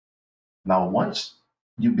 Now, once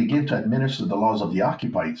you begin to administer the laws of the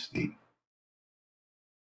occupied state,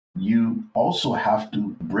 you also have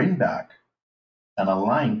to bring back and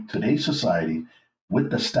align today's society with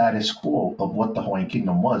the status quo of what the Hawaiian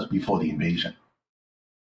Kingdom was before the invasion.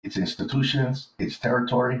 Its institutions, its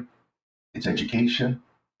territory, its education,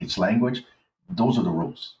 its language, those are the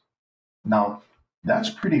rules. Now, that's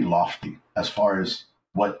pretty lofty as far as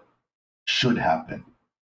what should happen.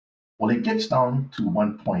 Well, it gets down to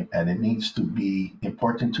one point, and it needs to be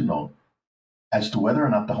important to note as to whether or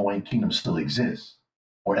not the Hawaiian Kingdom still exists,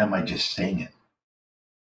 or am I just saying it?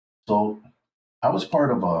 So I was part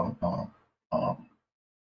of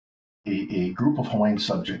a group of Hawaiian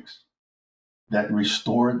subjects that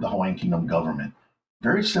restored the Hawaiian Kingdom government,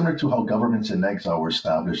 very similar to how governments in exile were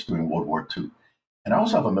established during World War II. And I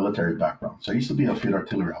also have a military background. So I used to be a field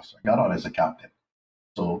artillery officer. I got out as a captain.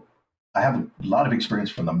 So I have a lot of experience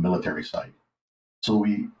from the military side. So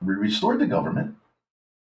we restored the government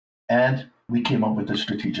and we came up with a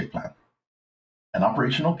strategic plan, an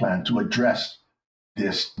operational plan to address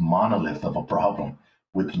this monolith of a problem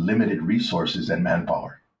with limited resources and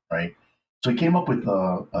manpower, right? So we came up with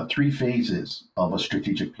 3 phases of a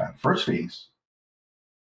strategic plan. First phase,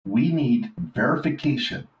 we need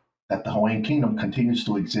verification that the Hawaiian Kingdom continues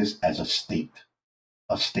to exist as a state,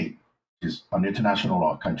 which is an international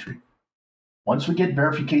law country. Once we get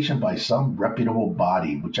verification by some reputable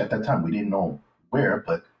body, which at that time we didn't know where,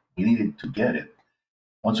 but we needed to get it.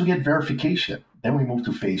 Once we get verification, then we move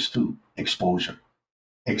to phase two, exposure.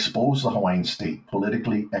 Expose the Hawaiian state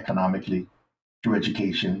politically, economically, through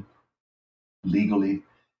education, legally,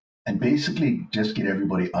 and basically just get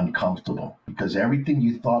everybody uncomfortable because everything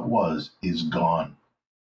you thought was is gone.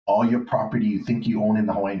 All your property you think you own in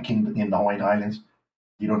the Hawaiian Kingdom, in the Hawaiian Islands,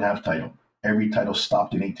 you don't have title. Every title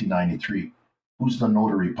stopped in 1893. Who's the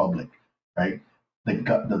notary public, right?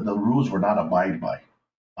 The rules were not abided by.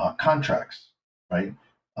 Contracts, right?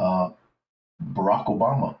 Uh, Barack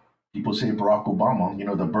Obama. People say Barack Obama,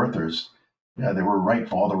 the birthers, yeah, they were right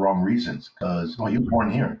for all the wrong reasons because he was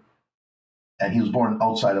born here and he was born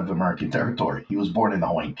outside of American territory. He was born in the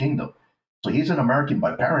Hawaiian Kingdom. So he's an American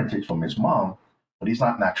by parentage from his mom, but he's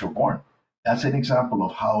not natural born. That's an example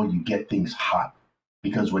of how you get things hot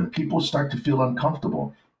because when people start to feel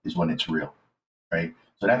uncomfortable is when it's real, right?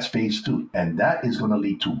 So that's phase two. And that is going to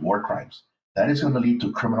lead to war crimes. That is going to lead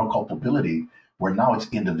to criminal culpability where now it's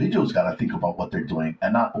individuals got to think about what they're doing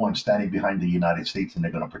and not, oh, I'm standing behind the United States and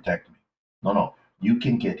they're going to protect me. No, no. You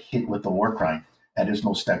can get hit with a war crime and there's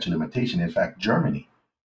no statute of limitation. In fact, Germany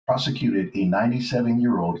prosecuted a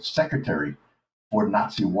 97-year-old secretary for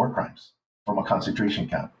Nazi war crimes from a concentration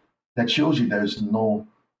camp. That shows you there's no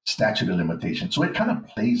statute of limitation. So it kind of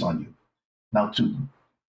plays on you. Now,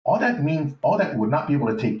 all that would not be able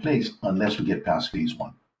to take place unless we get past phase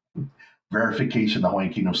one. Verification the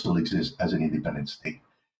Hawaiian Kingdom still exists as an independent state.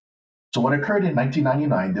 So what occurred in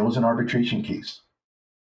 1999, there was an arbitration case.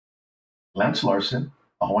 Lance Larson,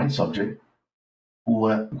 a Hawaiian subject, who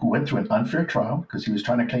went through an unfair trial because he was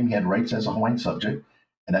trying to claim he had rights as a Hawaiian subject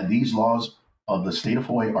and that these laws of the state of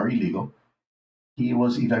Hawaii are illegal, he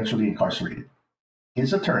was eventually incarcerated.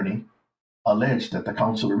 His attorney alleged that the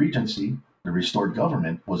Council of Regency, the restored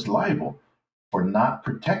government, was liable for not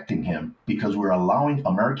protecting him because we're allowing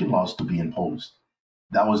American laws to be imposed.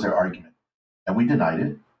 That was their argument. And we denied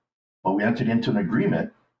it, but we entered into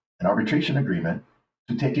an arbitration agreement,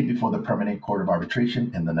 to take it before the Permanent Court of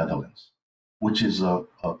Arbitration in the Netherlands, which is a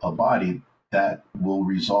body that will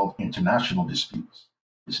resolve international disputes.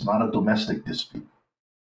 It's not a domestic dispute.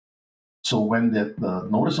 So when the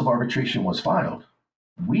notice of arbitration was filed,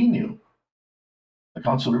 we knew, the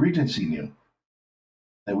Council of Regency knew,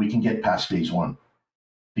 that we can get past phase one.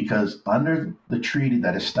 Because under the treaty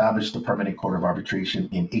that established the Permanent Court of Arbitration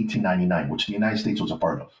in 1899, which the United States was a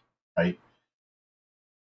part of, right?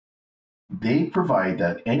 They provide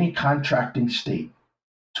that any contracting state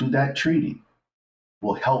to that treaty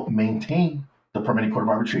will help maintain the Permanent Court of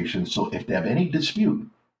Arbitration. So if they have any dispute,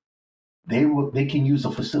 they can use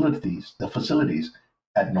the facilities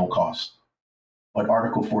at no cost. But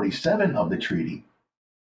Article 47 of the treaty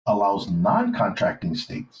allows non-contracting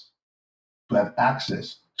states to have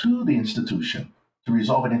access to the institution to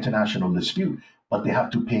resolve an international dispute, but they have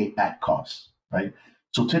to pay at cost, right?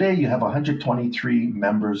 So today you have 123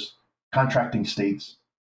 members, contracting states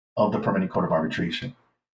of the Permanent Court of Arbitration.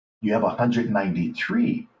 You have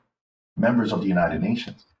 193 members of the United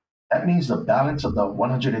Nations. That means the balance of the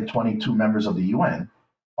 122 members of the UN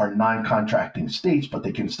are non-contracting states, but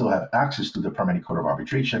they can still have access to the Permanent Court of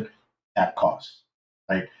Arbitration at cost,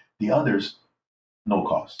 right? The others, no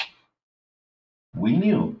cost. We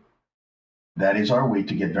knew that is our way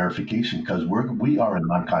to get verification because we are a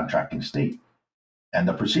non-contracting state, and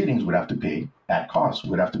the proceedings would have to pay at cost,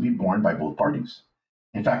 would have to be borne by both parties.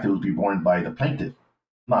 In fact, it would be borne by the plaintiff,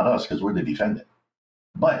 not us, because we're the defendant.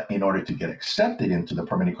 But in order to get accepted into the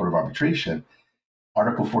Permanent Court of Arbitration,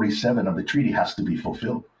 Article 47 of the treaty has to be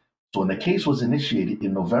fulfilled. So when the case was initiated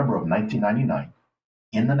in November of 1999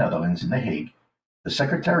 in the Netherlands, in The Hague, the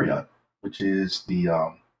Secretariat, which is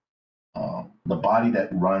the body that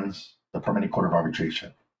runs the Permanent Court of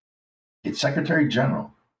Arbitration, its Secretary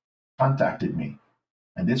General contacted me.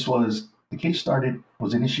 And the case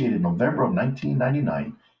was initiated in November of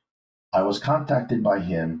 1999. I was contacted by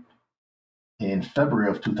him in February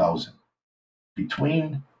of 2000.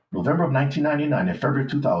 Between November of 1999 and February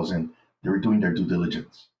of 2000, they were doing their due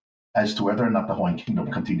diligence as to whether or not the Hawaiian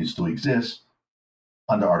Kingdom continues to exist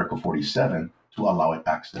under Article 47 to allow it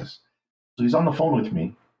access. So he's on the phone with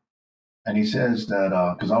me, and he says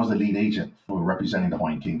that, because I was the lead agent for representing the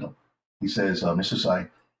Hawaiian Kingdom, he says, Mr. Sai,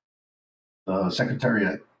 the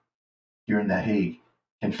Secretariat here in The Hague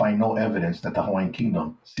can find no evidence that the Hawaiian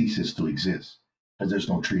Kingdom ceases to exist because there's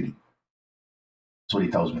no treaty. That's what he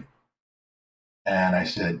tells me. And I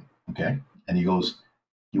said, okay. And he goes,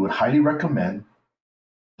 he would highly recommend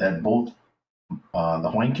that both the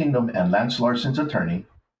Hawaiian Kingdom and Lance Larson's attorney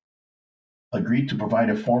agreed to provide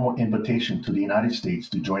a formal invitation to the United States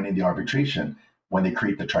to join in the arbitration when they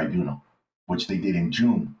create the tribunal, which they did in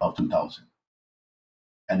June of 2000.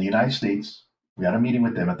 And the United States, we had a meeting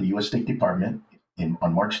with them at the U.S. State Department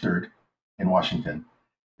on March 3rd in Washington.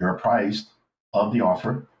 They're apprised of the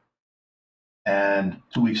offer. And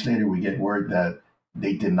 2 weeks later, we get word that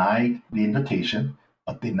they denied the invitation,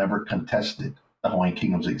 but they never contested the Hawaiian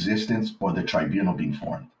Kingdom's existence or the tribunal being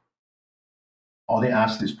formed. All they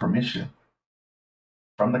asked is permission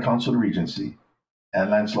from the Council of Regency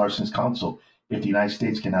and Lance Larson's counsel if the United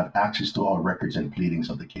States can have access to all records and pleadings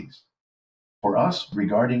of the case. For us,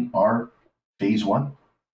 regarding our phase one,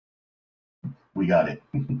 we got it.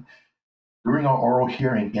 During our oral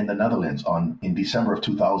hearing in the Netherlands in December of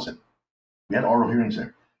 2000, we had oral hearings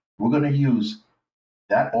there. We're going to use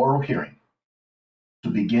that oral hearing to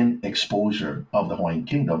begin exposure of the Hawaiian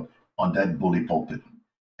Kingdom on that bully pulpit.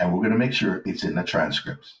 And we're going to make sure it's in the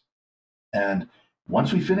transcripts. And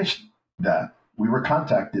once we finished that, we were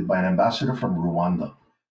contacted by an ambassador from Rwanda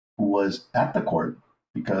who was at the court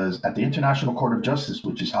because at the International Court of Justice,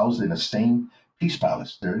 which is housed in the same Peace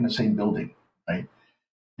Palace, they're in the same building, right?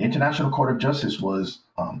 The International Court of Justice was,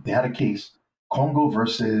 they had a case, Congo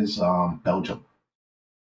versus Belgium,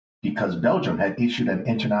 because Belgium had issued an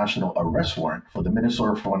international arrest warrant for the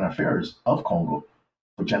Minister of Foreign Affairs of Congo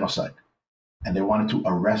for genocide. And they wanted to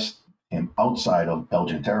arrest him outside of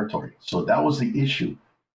Belgian territory. So that was the issue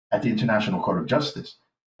at the International Court of Justice.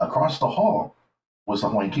 Across the hall was the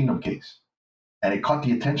Hawaiian Kingdom case. And it caught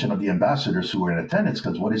the attention of the ambassadors who were in attendance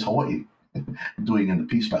because what is Hawaii doing in the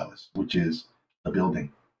Peace Palace, which is the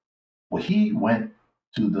building? Well, he went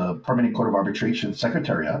to the Permanent Court of Arbitration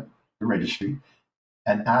Secretariat, the registry,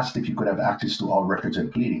 and asked if he could have access to all records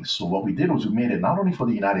and pleadings. So what we did was we made it not only for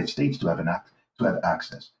the United States to have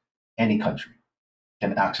access, any country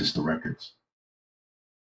can access the records.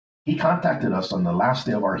 He contacted us on the last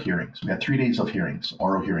day of our hearings. We had 3 days of hearings,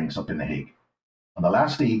 oral hearings up in The Hague. On the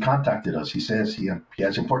last day he contacted us, he says he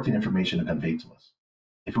has important information to convey to us.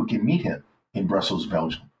 If we can meet him in Brussels,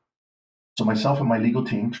 Belgium. So myself and my legal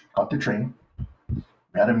team got the train.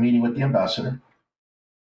 We had a meeting with the ambassador.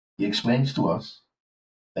 He explains to us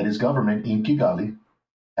that his government in Kigali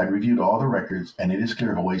had reviewed all the records and it is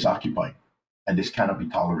clear Hawaii is occupied and this cannot be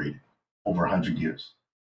tolerated over 100 years.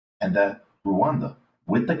 And that Rwanda,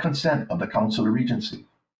 with the consent of the Council of Regency,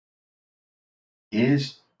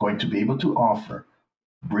 is going to be able to offer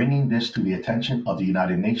bringing this to the attention of the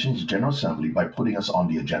United Nations General Assembly by putting us on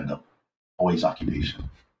the agenda, Hawaii's occupation.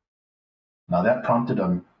 Now that prompted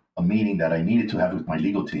a meeting that I needed to have with my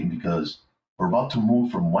legal team because we're about to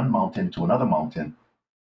move from one mountain to another mountain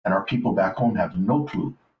and our people back home have no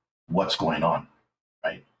clue what's going on,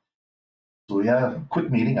 right? So we had a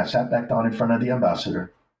quick meeting. I sat back down in front of the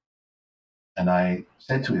ambassador and I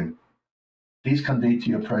said to him, please convey to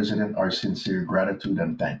your president our sincere gratitude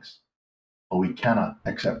and thanks. But we cannot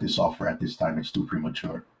accept this offer at this time. It's too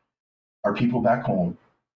premature. Our people back home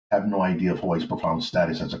have no idea of Hawaii's profound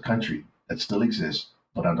status as a country that still exists,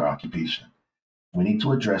 but under occupation. We need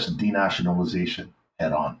to address denationalization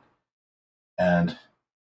head on. And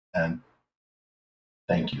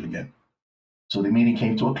thank you again. So the meeting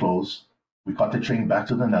came to a close. We caught the train back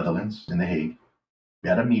to the Netherlands in The Hague. We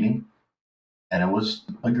had a meeting, and it was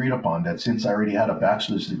agreed upon that since I already had a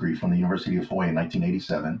bachelor's degree from the University of Hawaii in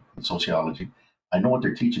 1987 in sociology, I know what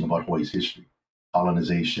they're teaching about Hawaii's history,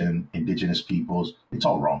 colonization, indigenous peoples. It's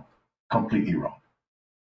all wrong, completely wrong.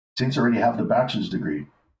 Since I already have the bachelor's degree,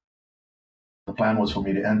 the plan was for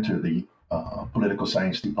me to enter the political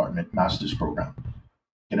science department master's program,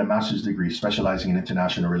 get a master's degree specializing in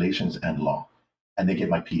international relations and law, and then get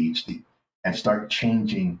my PhD and start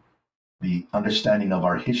changing the understanding of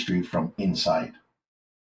our history from inside.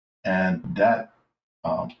 And that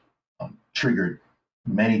triggered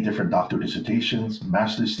many different doctoral dissertations,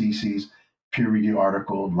 master's theses, peer review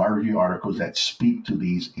articles, law review articles that speak to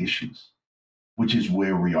these issues, which is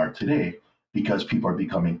where we are today because people are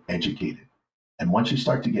becoming educated. And once you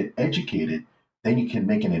start to get educated, then you can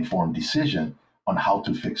make an informed decision on how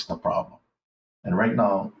to fix the problem. And right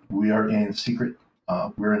now we are in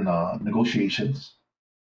negotiations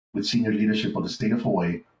with senior leadership of the state of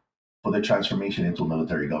Hawaii for the transformation into a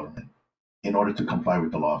military government in order to comply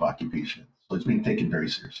with the law of occupation. So it's being taken very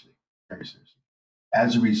seriously,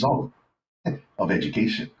 as a result of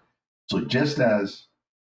education. So just as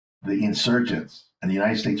the insurgents and the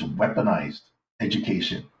United States weaponized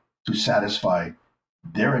education to satisfy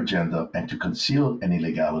their agenda and to conceal an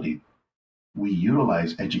illegality, we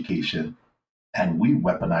utilize education and we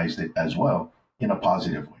weaponized it as well in a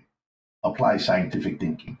positive way. Apply scientific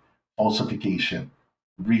thinking, falsification,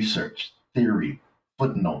 research, theory,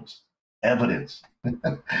 footnotes, evidence, and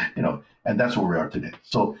that's where we are today.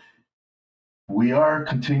 So we are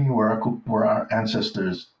continuing where our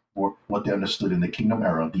ancestors were, what they understood in the kingdom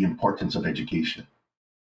era, the importance of education.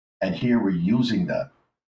 And here we're using that,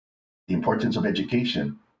 the importance of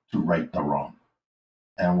education, to right the wrong.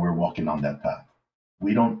 And we're walking on that path.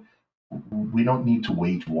 We don't need to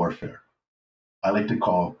wage warfare. I like to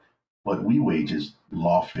call what we wage is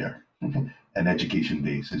lawfare, and education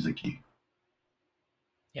base is the key.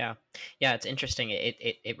 Yeah. Yeah, it's interesting.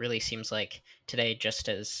 It really seems like today, just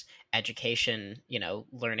as education,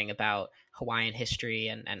 learning about Hawaiian history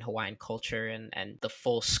and Hawaiian culture and the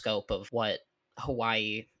full scope of what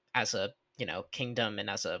Hawaii as a, kingdom and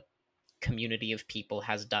as a community of people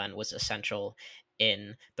has done was essential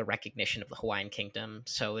in the recognition of the Hawaiian kingdom.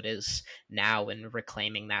 So it is now in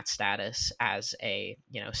reclaiming that status as a,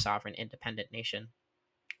 sovereign independent nation.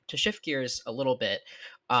 To shift gears a little bit,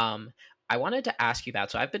 I wanted to ask you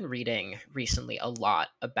about. So I've been reading recently a lot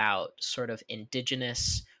about sort of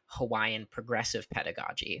indigenous Hawaiian progressive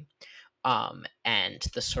pedagogy, and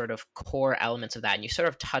the sort of core elements of that. And you sort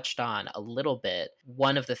of touched on a little bit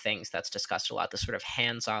one of the things that's discussed a lot, the sort of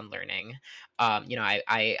hands-on learning.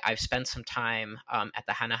 I've spent some time at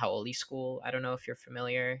the Hana Hau'oli School. I don't know if you're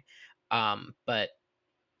familiar, but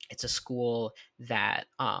it's a school that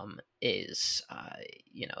is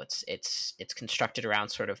it's constructed around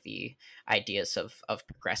sort of the ideas of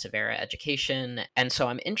progressive era education. And so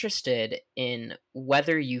I'm interested in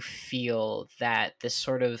whether you feel that this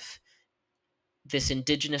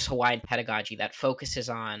indigenous Hawaiian pedagogy that focuses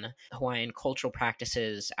on Hawaiian cultural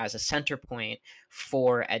practices as a center point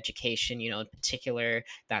for education, in particular,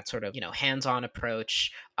 that sort of, hands-on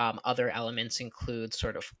approach. Other elements include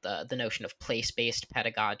sort of the notion of place-based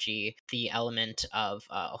pedagogy, the element of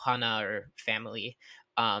ohana or family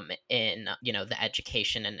in, the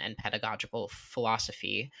education and pedagogical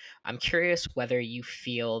philosophy. I'm curious whether you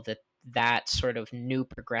feel that sort of new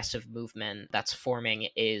progressive movement that's forming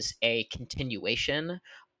is a continuation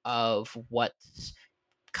of what's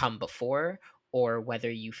come before, or whether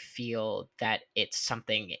you feel that it's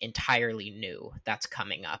something entirely new that's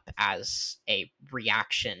coming up as a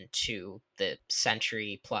reaction to the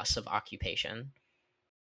century plus of occupation.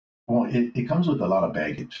 Well, it comes with a lot of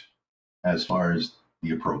baggage as far as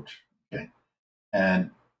the approach. Okay. And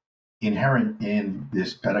inherent in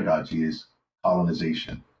this pedagogy is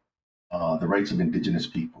colonization, the rights of indigenous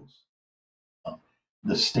peoples, uh,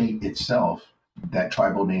 the state itself that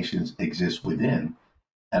tribal nations exist within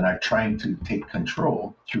and are trying to take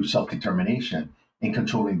control through self determination in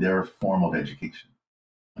controlling their form of education.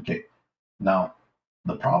 Okay. Now,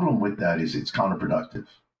 the problem with that is it's counterproductive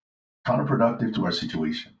to our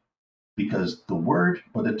situation, because the word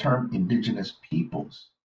or the term indigenous peoples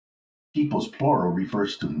plural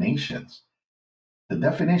refers to nations. The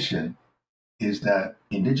definition is that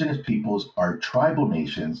indigenous peoples are tribal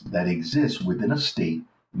nations that exist within a state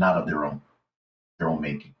not of their own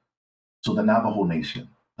making. So the Navajo Nation,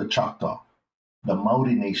 the Choctaw, the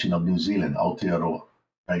Maori Nation of New Zealand, Aotearoa,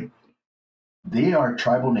 right? They are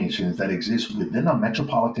tribal nations that exist within a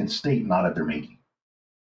metropolitan state not of their making.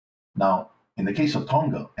 Now, in the case of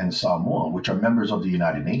Tonga and Samoa, which are members of the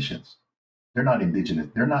United Nations, they're not indigenous.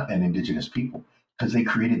 They're not an indigenous people because they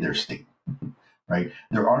created their state, right?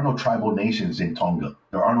 There are no tribal nations in Tonga.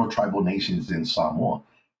 There are no tribal nations in Samoa.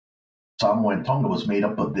 Samoa and Tonga was made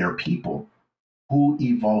up of their people who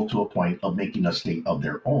evolved to a point of making a state of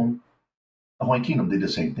their own. The Hawaiian Kingdom did the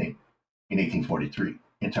same thing in 1843,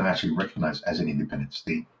 internationally recognized as an independent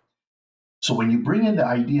state. So when you bring in the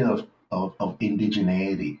idea of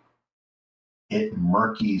indigeneity, it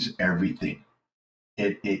murkies everything.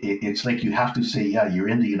 It's like you have to say, yeah, you're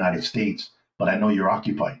in the United States, but I know you're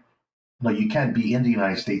occupied. No, you can't be in the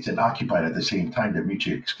United States and occupied at the same time. They're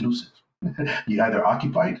mutually exclusive. You're either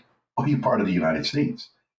occupied or you're part of the United States.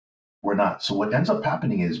 We're not. So what ends up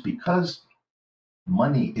happening is, because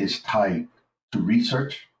money is tied to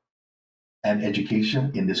research and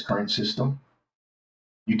education in this current system,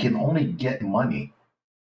 you can only get money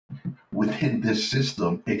within this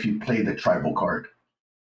system if you play the tribal card,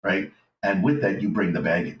 right? And with that, you bring the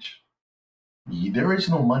baggage. There is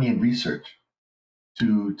no money in research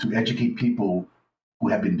to educate people who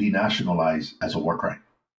have been denationalized as a war crime.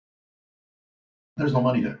 There's no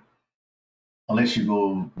money there unless you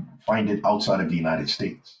go find it outside of the United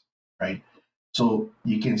States, right? So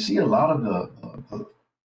you can see a lot of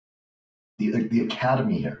the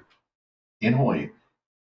academy here in Hawaii.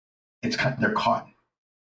 They're caught.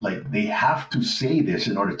 Like, they have to say this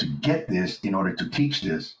in order to get this, in order to teach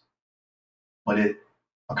this, but it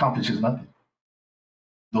accomplishes nothing.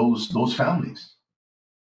 Those families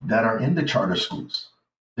that are in the charter schools,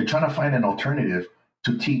 They're trying to find an alternative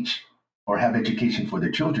to teach or have education for their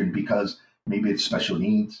children because maybe it's special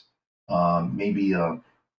needs, maybe have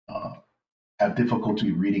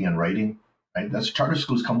difficulty reading and writing, right? That's charter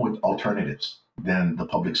schools come with alternatives than the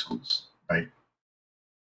public schools, right?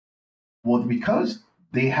 Well, because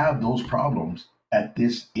they have those problems at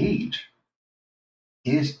this age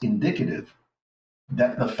is indicative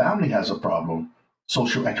that the family has a problem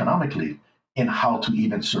socioeconomically in how to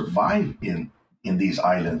even survive in these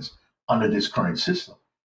islands under this current system,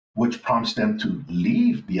 which prompts them to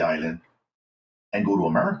leave the island and go to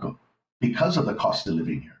America because of the cost of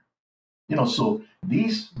living here. So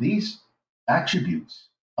these attributes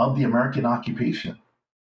of the American occupation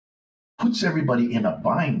puts everybody in a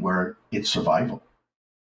bind where it's survival,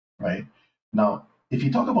 right? Now, if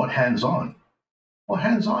you talk about hands-on, well,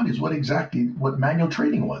 hands-on is what manual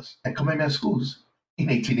training was at Kamehameha schools in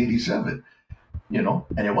 1887,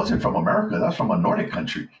 and it wasn't from America. That's from a Nordic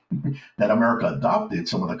country that America adopted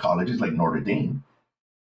some of the colleges like Notre Dame.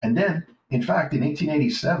 And then, in fact, in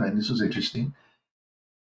 1887, this was interesting,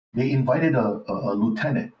 they invited a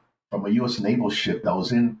lieutenant from a U.S. naval ship that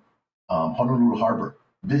was in Honolulu Harbor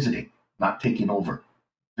visiting, not taking over,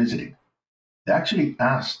 visiting. They actually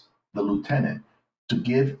asked the lieutenant to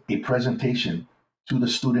give a presentation to the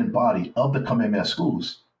student body of the Kamehameha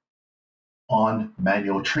schools on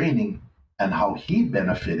manual training and how he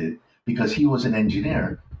benefited because he was an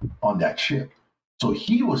engineer on that ship. So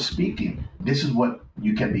he was speaking, this is what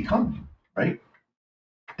you can become, right?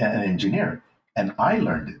 An engineer. And I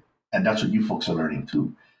learned it. And that's what you folks are learning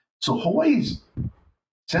too. So Hawaii's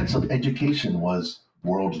sense of education was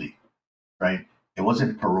worldly, right? It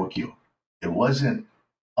wasn't parochial. It wasn't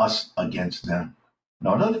us against them.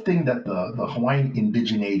 Now, another thing that the Hawaiian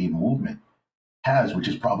indigeneity movement has, which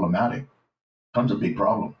is problematic, becomes a big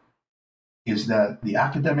problem, is that the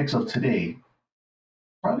academics of today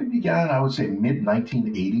probably began, I would say,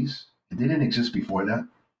 mid-1980s. It didn't exist before that.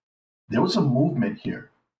 There was a movement here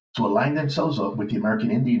to align themselves up with the American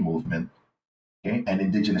Indian movement, okay, and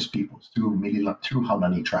indigenous peoples through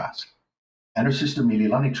Haunani Trask. And her sister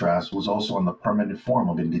Mililani Trask was also on the permanent forum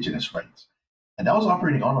of indigenous rights. And that was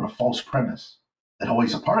operating on a false premise that Hawaii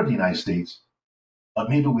is a part of the United States, but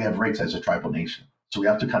maybe we have rights as a tribal nation. So we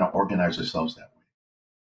have to kind of organize ourselves that way.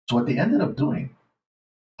 So what they ended up doing,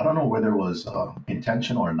 I don't know whether it was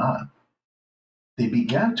intentional or not, they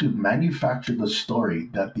began to manufacture the story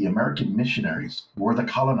that the American missionaries were the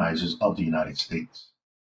colonizers of the United States.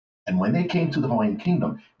 And when they came to the Hawaiian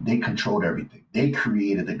Kingdom, they controlled everything. They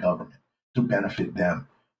created the government to benefit them.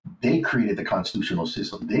 They created the constitutional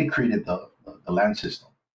system. They created the land system.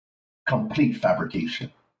 Complete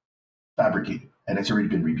fabricated. And it's already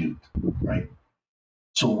been rebuked, right?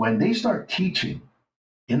 So when they start teaching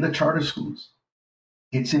in the charter schools,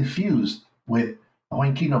 it's infused with the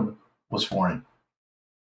Hawaiian Kingdom was foreign.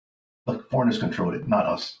 The foreigners controlled it, not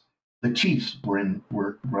us. The chiefs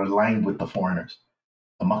were aligned with the foreigners.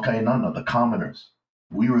 The Makainana, the commoners,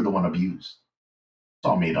 we were the one abused. It's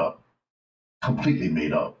all made up, completely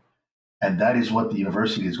made up. And that is what the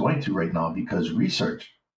university is going through right now because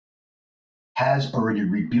research has already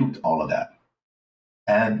rebuked all of that.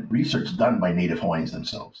 And research done by Native Hawaiians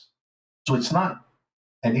themselves. So it's not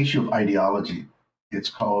an issue of ideology. It's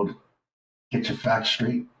called get your facts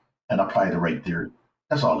straight and apply the right theory.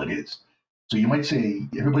 That's all it is. So you might say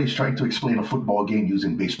everybody's trying to explain a football game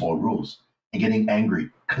using baseball rules and getting angry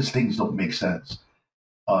because things don't make sense.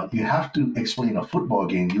 You have to explain a football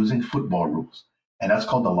game using football rules. And that's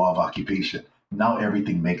called the law of occupation. Now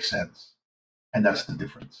everything makes sense. And that's the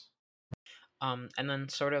difference. And then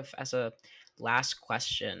sort of as a last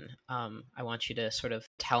question, I want you to sort of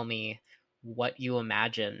tell me what you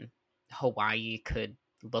imagine Hawaii could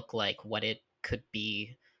look like, what it could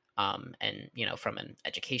be, and from an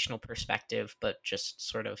educational perspective, but just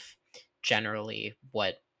sort of generally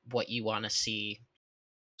what you want to see.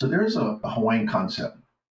 So there's a Hawaiian concept,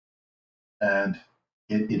 and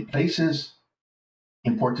it places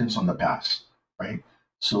importance on the past, right?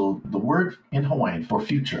 So the word in Hawaiian for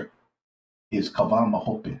future is kava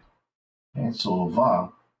mahope. And so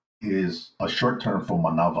va is a short term for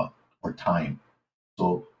manava or time.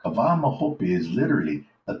 So kava mahope is literally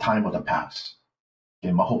the time of the past.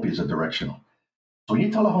 Okay, mahope is a directional. So when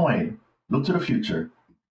you tell a Hawaiian, look to the future,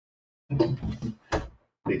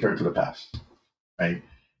 they turn to the past, right?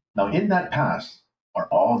 Now in that past are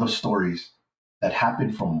all the stories that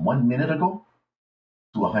happened from 1 minute ago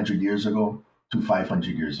to 100 years ago to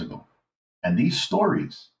 500 years ago. And these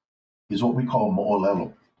stories is what we call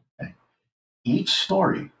mo'olelo. Okay? Each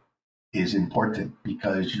story is important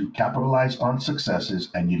because you capitalize on successes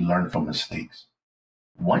and you learn from mistakes.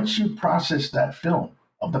 Once you process that film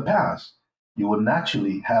of the past, you will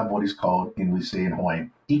naturally have what is called, and we say in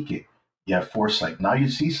Hawaiian, ike. You have foresight. Now you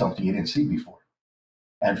see something you didn't see before.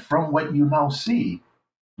 And from what you now see,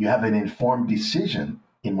 you have an informed decision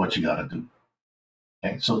in what you got to do.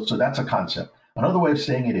 Okay, so that's a concept. Another way of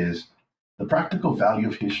saying it is the practical value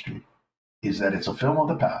of history is that it's a film of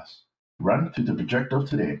the past run through the projector of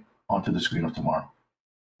today onto the screen of tomorrow.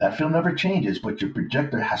 That film never changes, but your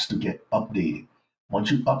projector has to get updated.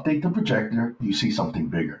 Once you update the projector, you see something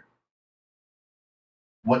bigger.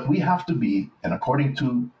 What we have to be, and according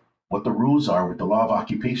to what the rules are with the law of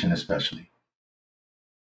occupation especially,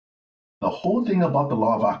 the whole thing about the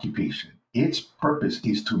law of occupation, its purpose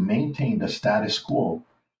is to maintain the status quo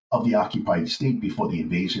of the occupied state before the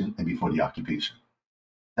invasion and before the occupation.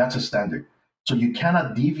 That's a standard. So you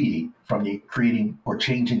cannot deviate from the creating or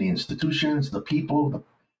changing the institutions, the people,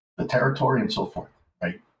 the territory, and so forth,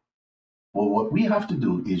 right? Well, what we have to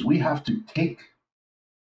do is we have to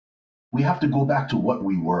go back to what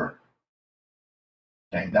we were.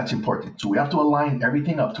 Okay, that's important. So we have to align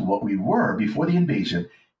everything up to what we were before the invasion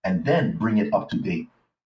and then bring it up to date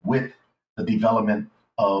with the development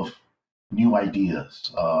of new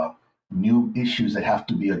ideas, new issues that have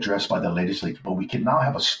to be addressed by the legislature. But we can now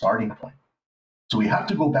have a starting point. So we have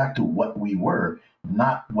to go back to what we were,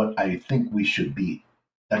 not what I think we should be.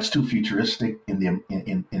 That's too futuristic in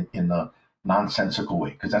the nonsensical way,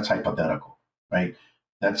 because that's hypothetical, right?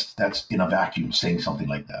 That's in a vacuum saying something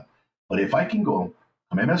like that. But if I can go,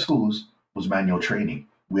 Kamehameha Schools was manual training.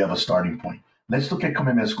 We have a starting point. Let's look at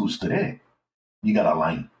Kamehameha Schools today. You got to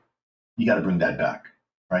align. You got to bring that back,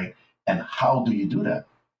 right? And how do you do that?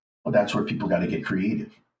 Well, that's where people got to get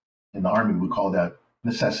creative. In the Army, we call that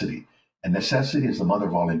necessity. And necessity is the mother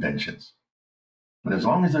of all inventions. But as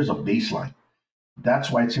long as there's a baseline,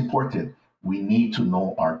 that's why it's important. We need to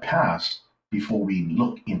know our past before we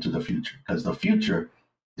look into the future, because the future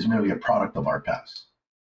is merely a product of our past.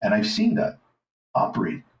 And I've seen that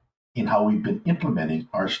operate in how we've been implementing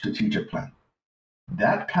our strategic plan.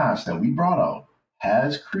 That past that we brought out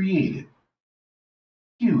has created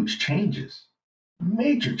huge changes,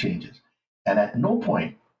 major changes. And at no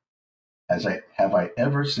point have I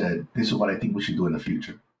ever said, this is what I think we should do in the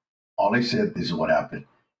future. All I said, this is what happened.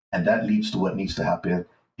 And that leads to what needs to happen.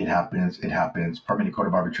 It happens. Permanent Court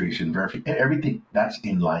of Arbitration, everything that's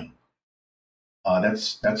in line.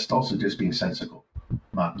 That's also just being sensical,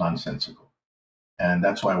 not nonsensical. And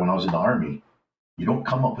that's why when I was in the Army, you don't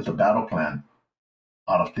come up with a battle plan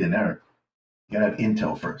out of thin air. You gotta have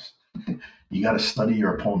intel first. You gotta study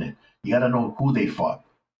your opponent. You gotta know who they fought.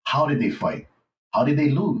 How did they fight? How did they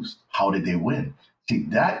lose? How did they win? See,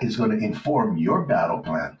 that is going to inform your battle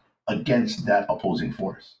plan against that opposing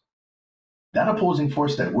force. That opposing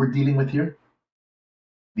force that we're dealing with here,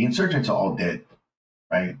 the insurgents are all dead,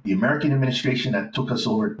 right? The American administration that took us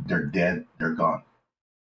over, they're dead, they're gone.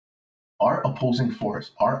 Our opposing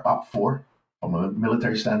force, our OP4, from a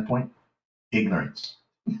military standpoint, ignorance.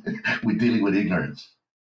 We're dealing with ignorance.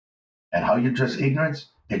 And how you address ignorance?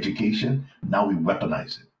 Education. Now we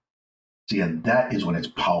weaponize it. See, and that is when it's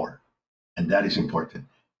power. And that is important.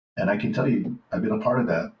 And I can tell you, I've been a part of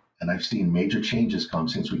that. And I've seen major changes come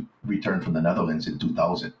since we returned from the Netherlands in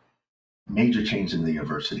 2000. Major change in the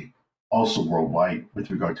university. Also worldwide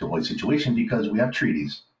with regard to the Hawaii situation, because we have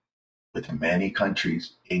treaties with many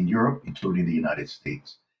countries in Europe, including the United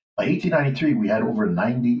States. By 1893, we had over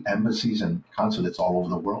 90 embassies and consulates all over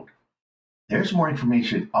the world. There's more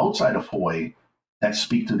information outside of Hawaii that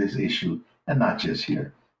speak to this issue, and not just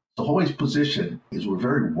here. So Hawaii's position is we're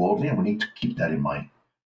very worldly, and we need to keep that in mind.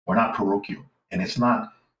 We're not parochial, and it's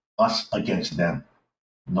not us against them.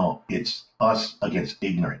 No, it's us against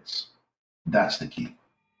ignorance. That's the key,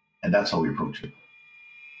 and that's how we approach it.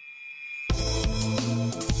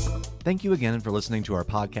 Thank you again for listening to our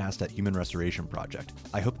podcast at Human Restoration Project.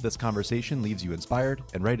 I hope this conversation leaves you inspired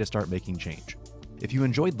and ready to start making change. If you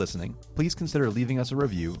enjoyed listening, please consider leaving us a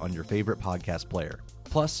review on your favorite podcast player.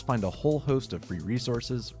 Plus, find a whole host of free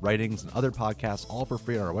resources, writings, and other podcasts all for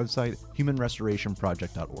free on our website,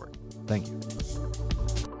 humanrestorationproject.org. Thank you.